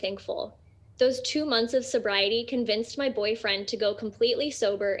I'm really thankful. Those 2 months of sobriety convinced my boyfriend to go completely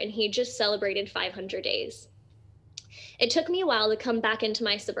sober, and he just celebrated 500 days. It took me a while to come back into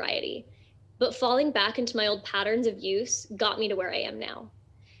my sobriety, but falling back into my old patterns of use got me to where I am now.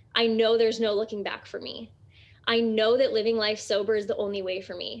 I know there's no looking back for me. I know that living life sober is the only way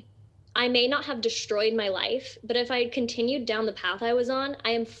for me. I may not have destroyed my life, but if I had continued down the path I was on,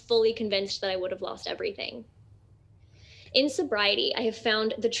 I am fully convinced that I would have lost everything. In sobriety, I have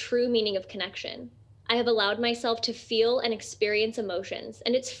found the true meaning of connection. I have allowed myself to feel and experience emotions,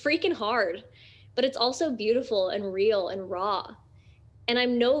 and it's freaking hard, but it's also beautiful and real and raw. And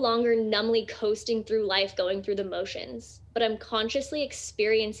I'm no longer numbly coasting through life going through the motions, but I'm consciously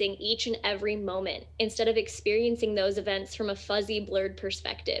experiencing each and every moment instead of experiencing those events from a fuzzy, blurred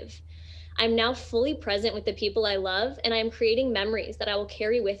perspective. I'm now fully present with the people I love, and I'm creating memories that I will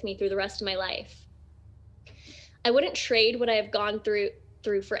carry with me through the rest of my life. I wouldn't trade what I have gone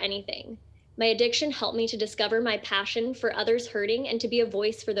through for anything. My addiction helped me to discover my passion for others hurting and to be a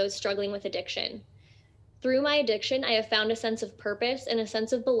voice for those struggling with addiction. Through my addiction, I have found a sense of purpose and a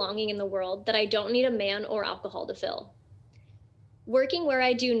sense of belonging in the world that I don't need a man or alcohol to fill. Working where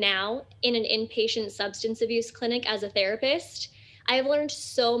I do now in an inpatient substance abuse clinic as a therapist, I have learned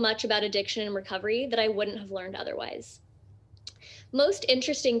so much about addiction and recovery that I wouldn't have learned otherwise. Most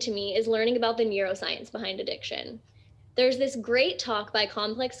interesting to me is learning about the neuroscience behind addiction. There's this great talk by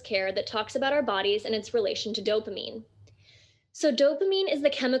Complex Care that talks about our bodies and its relation to dopamine. So dopamine is the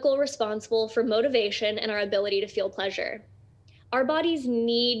chemical responsible for motivation and our ability to feel pleasure. Our bodies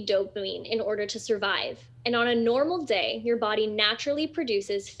need dopamine in order to survive. And on a normal day, your body naturally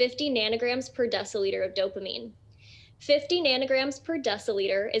produces 50 nanograms per deciliter of dopamine. 50 nanograms per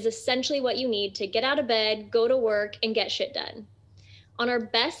deciliter is essentially what you need to get out of bed, go to work, and get shit done. On our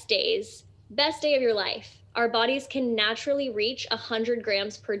best days, best day of your life, our bodies can naturally reach 100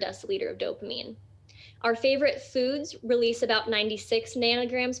 grams per deciliter of dopamine. Our favorite foods release about 96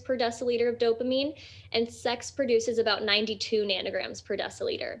 nanograms per deciliter of dopamine, and sex produces about 92 nanograms per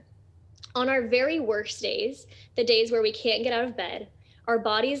deciliter. On our very worst days, the days where we can't get out of bed, our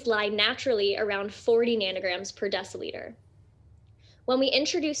bodies lie naturally around 40 nanograms per deciliter. When we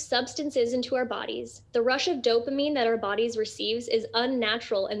introduce substances into our bodies, the rush of dopamine that our bodies receives is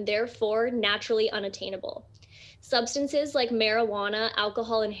unnatural and therefore naturally unattainable. Substances like marijuana,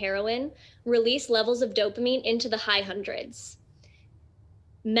 alcohol, and heroin release levels of dopamine into the high hundreds.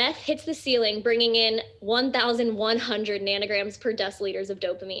 Meth hits the ceiling, bringing in 1,100 nanograms per deciliters of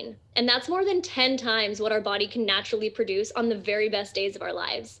dopamine. And that's more than 10 times what our body can naturally produce on the very best days of our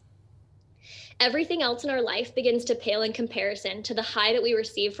lives. Everything else in our life begins to pale in comparison to the high that we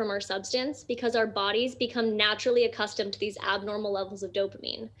receive from our substance because our bodies become naturally accustomed to these abnormal levels of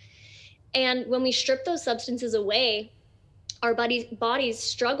dopamine. And when we strip those substances away, our bodies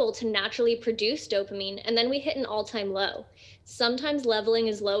struggle to naturally produce dopamine, and then we hit an all-time low, sometimes leveling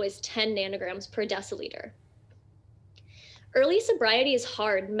as low as 10 nanograms per deciliter. Early sobriety is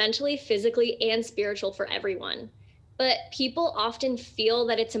hard, mentally, physically, and spiritual for everyone. But people often feel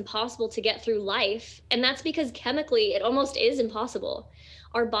that it's impossible to get through life, and that's because chemically it almost is impossible.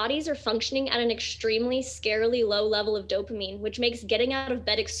 Our bodies are functioning at an extremely scarily low level of dopamine, which makes getting out of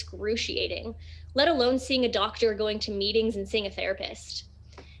bed excruciating, let alone seeing a doctor, going to meetings, and seeing a therapist.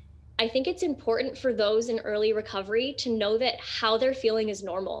 I think it's important for those in early recovery to know that how they're feeling is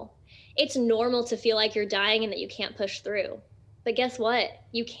normal. It's normal to feel like you're dying and that you can't push through. But guess what?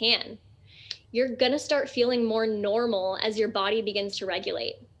 You can. You're gonna start feeling more normal as your body begins to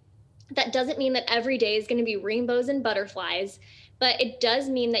regulate. That doesn't mean that every day is gonna be rainbows and butterflies, but it does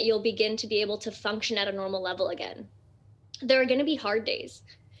mean that you'll begin to be able to function at a normal level again. There are gonna be hard days,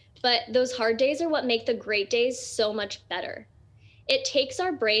 but those hard days are what make the great days so much better. It takes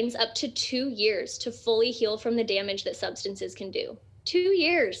our brains up to 2 years to fully heal from the damage that substances can do. 2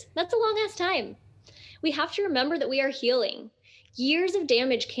 years, that's a long ass time. We have to remember that we are healing. Years of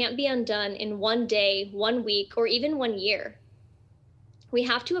damage can't be undone in 1 day, 1 week, or even 1 year. We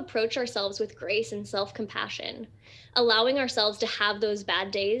have to approach ourselves with grace and self-compassion, allowing ourselves to have those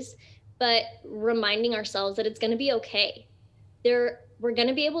bad days, but reminding ourselves that it's going to be okay. We're going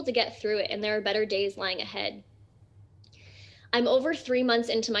to be able to get through it, and there are better days lying ahead. I'm over 3 months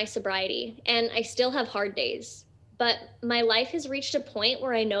into my sobriety, and I still have hard days, but my life has reached a point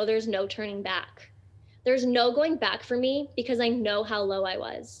where I know there's no turning back. There's no going back for me because I know how low I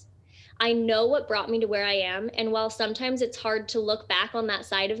was. I know what brought me to where I am, and while sometimes it's hard to look back on that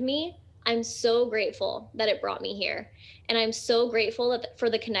side of me, I'm so grateful that it brought me here. And I'm so grateful for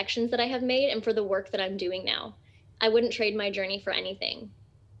the connections that I have made and for the work that I'm doing now. I wouldn't trade my journey for anything.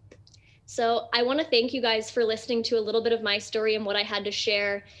 So I want to thank you guys for listening to a little bit of my story and what I had to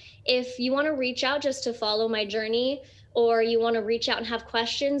share. If you want to reach out just to follow my journey, or you want to reach out and have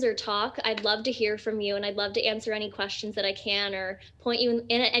questions or talk, I'd love to hear from you, and I'd love to answer any questions that I can or point you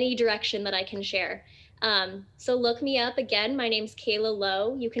in any direction that I can share. So look me up. Again, my name's Kayla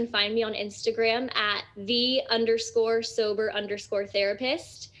Lowe. You can find me on Instagram at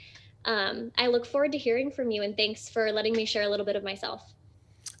the_sober_therapist. I look forward to hearing from you, and thanks for letting me share a little bit of myself.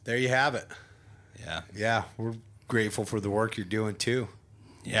 There you have it. Yeah. Yeah, we're grateful for the work you're doing too.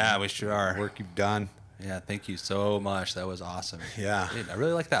 Yeah, we sure are. Work you've done. Yeah, thank you so much. That was awesome. Yeah. Dude, I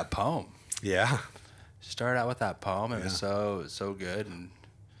really like that poem. Yeah. She started out with that poem. It was so good, and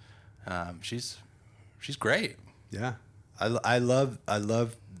she's great. Yeah. I love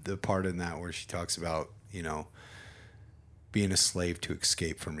the part in that where she talks about, being a slave to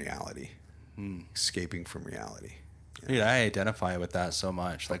escape from reality. Escaping from reality. Dude, I identify with that so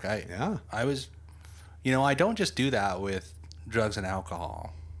much. Like I was, I don't just do that with drugs and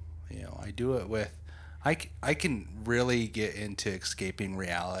alcohol. I do it with, I can really get into escaping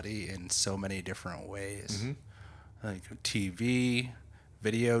reality in so many different ways. Mm-hmm. Like TV,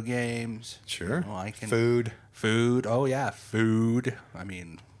 video games. Sure. I can Food. Oh yeah, food. I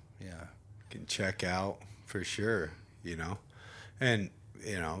mean, yeah. Can check out for sure, And,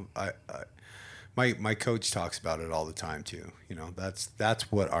 my coach talks about it all the time too.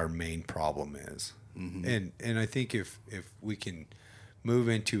 That's what our main problem is. Mm-hmm. And I think if we can move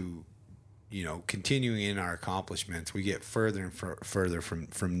into, continuing in our accomplishments, we get further and further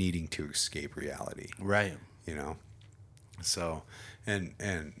from needing to escape reality. Right. So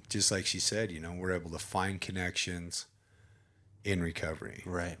And just like she said, we're able to find connections in recovery.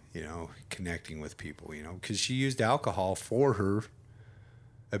 Right. Connecting with people, because she used alcohol for her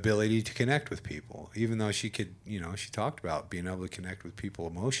ability to connect with people, even though she could, she talked about being able to connect with people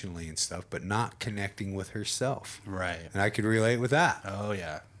emotionally and stuff, but not connecting with herself. Right. And I could relate with that. Oh,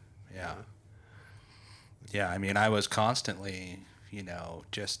 yeah. Yeah. Yeah. I mean, I was constantly,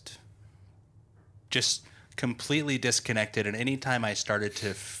 just completely disconnected. And anytime I started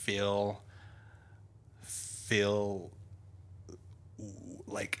to feel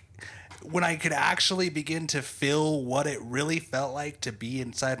like, when I could actually begin to feel what it really felt like to be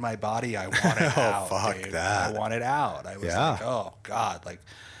inside my body, I wanted out. Fuck dude. that. I wanted out. I was Yeah. like, oh God. Like,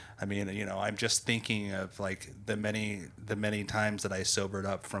 I mean, I'm just thinking of like the many times that I sobered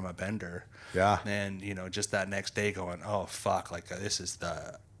up from a bender. Yeah. And, just that next day going, oh fuck, like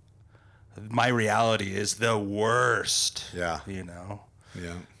my reality is the worst. Yeah.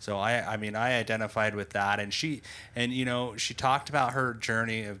 Yeah. So I mean, I identified with that, and she talked about her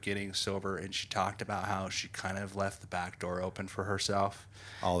journey of getting sober, and she talked about how she kind of left the back door open for herself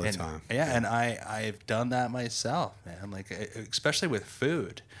All the time. Yeah, and I've done that myself, man. Like, especially with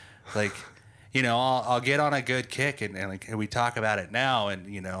food, like, I'll get on a good kick, and we talk about it now, and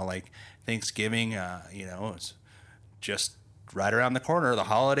like Thanksgiving, it's just right around the corner. The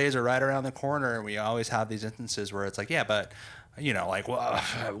holidays are right around the corner, and we always have these instances where it's like, yeah, but like, well,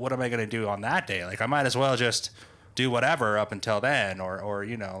 what am I going to do on that day? Like, I might as well just do whatever up until then, or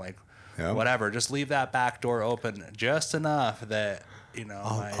like, Yep. whatever. Just leave that back door open just enough that,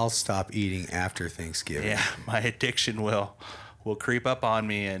 I'll stop eating after Thanksgiving. yeah, my addiction will creep up on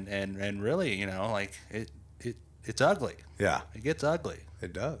me, and really, like it's ugly. Yeah. It gets ugly.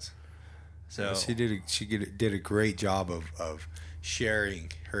 It does. So She did a great job of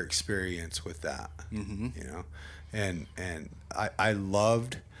sharing her experience with that. Mm-hmm. And I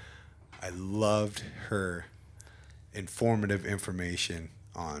loved her informative information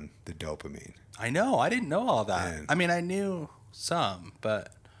on the dopamine. I know. I didn't know all that. And- I mean, I knew some,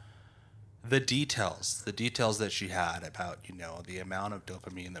 but the details that she had about, the amount of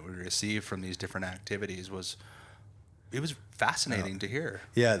dopamine that we receive from these different activities was fascinating to hear.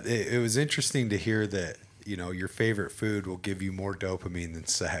 Yeah, it was interesting to hear that, your favorite food will give you more dopamine than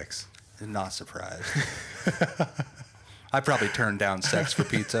sex. I'm not surprised. I probably turned down sex for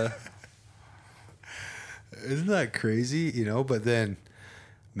pizza. Isn't that crazy? But then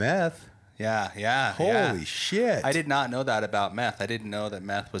meth. Yeah. Holy shit. I did not know that about meth. I didn't know that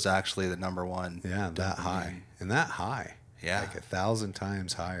meth was actually the number one. Yeah, that high. And that high. Yeah. Like 1,000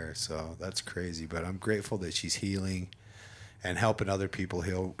 times higher. So that's crazy. But I'm grateful that she's healing and helping other people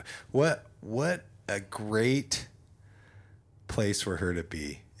heal. What a great place for her to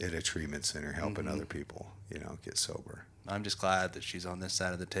be at a treatment center, helping other people, get sober. I'm just glad that she's on this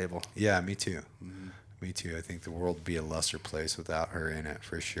side of the table. Yeah, me too. Mm-hmm. Me too. I think the world would be a lesser place without her in it,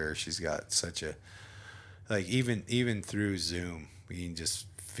 for sure. She's got such a, like, even through Zoom, we can just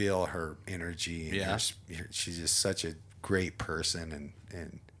feel her energy. And Yeah. She's just such a great person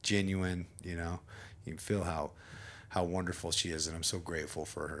and genuine, You can feel how wonderful she is, and I'm so grateful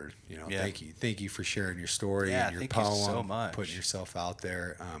for her. Yeah. Thank you for sharing your story and your thank poem, you so much. putting yourself out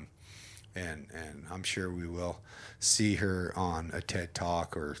there. And I'm sure we will see her on a TED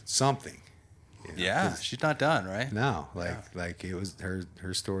Talk or something. Yeah, 'cause she's not done, right? No, like it was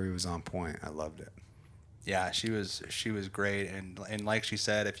her story was on point. I loved it. Yeah, she was great, and like she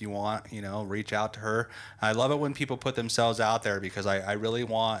said, if you want, reach out to her. I love it when people put themselves out there, because I really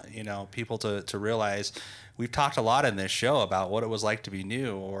want, people to realize we've talked a lot in this show about what it was like to be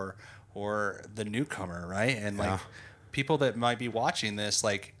new or the newcomer, right? And like people that might be watching this,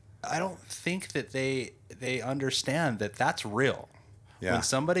 like, I don't think that they understand that that's real. Yeah.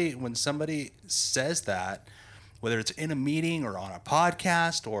 When somebody says that, whether it's in a meeting or on a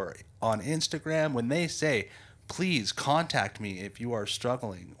podcast or on Instagram, when they say, please contact me if you are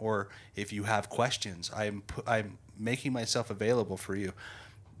struggling or if you have questions, I'm making myself available for you.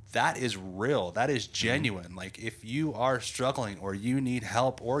 That is real. That is genuine. Like, if you are struggling or you need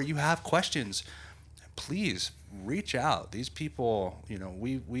help or you have questions, please reach out. These people,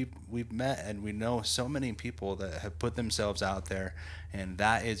 we've met, and we know so many people that have put themselves out there, and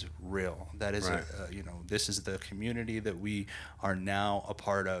that is real. That is, right. This is the community that we are now a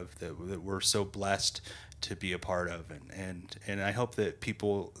part of, that we're so blessed to be a part of, and I hope that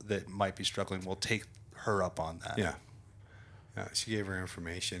people that might be struggling will take her up on that. Yeah. She gave her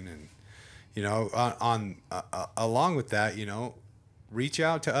information, and along with that, reach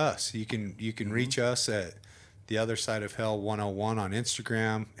out to us. You can reach us at The Other Side of Hell 101 on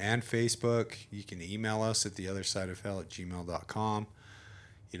Instagram and Facebook. You can email us at theothersideofhell@gmail.com.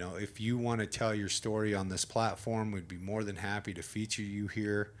 You know, if you want to tell your story on this platform, we'd be more than happy to feature you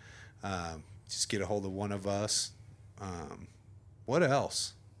here. Just get a hold of one of us. What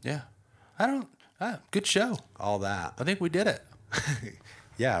else? Yeah. Good show. All that. I think we did it.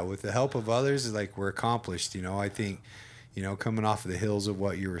 Yeah, with the help of others, like, we're accomplished. You know, I think, you know, coming off of the heels of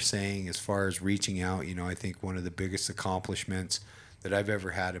what you were saying as far as reaching out, you know, I think one of the biggest accomplishments that I've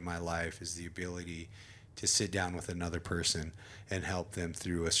ever had in my life is the ability to sit down with another person and help them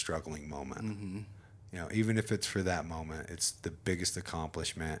through a struggling moment. Mm-hmm. You know, even if it's for that moment, it's the biggest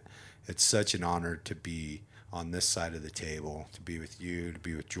accomplishment. It's such an honor to be on this side of the table, to be with you, to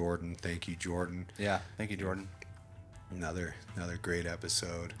be with Jordan. Thank you, Jordan. Yeah. Thank you, Jordan. Another great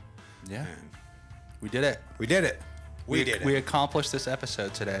episode. Yeah. And we did it. we did it. We accomplished this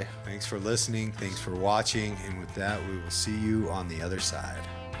episode today. Thanks for listening. Thanks for watching. And with that, we will see you on the other side.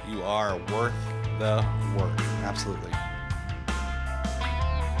 You are worth the work. Absolutely.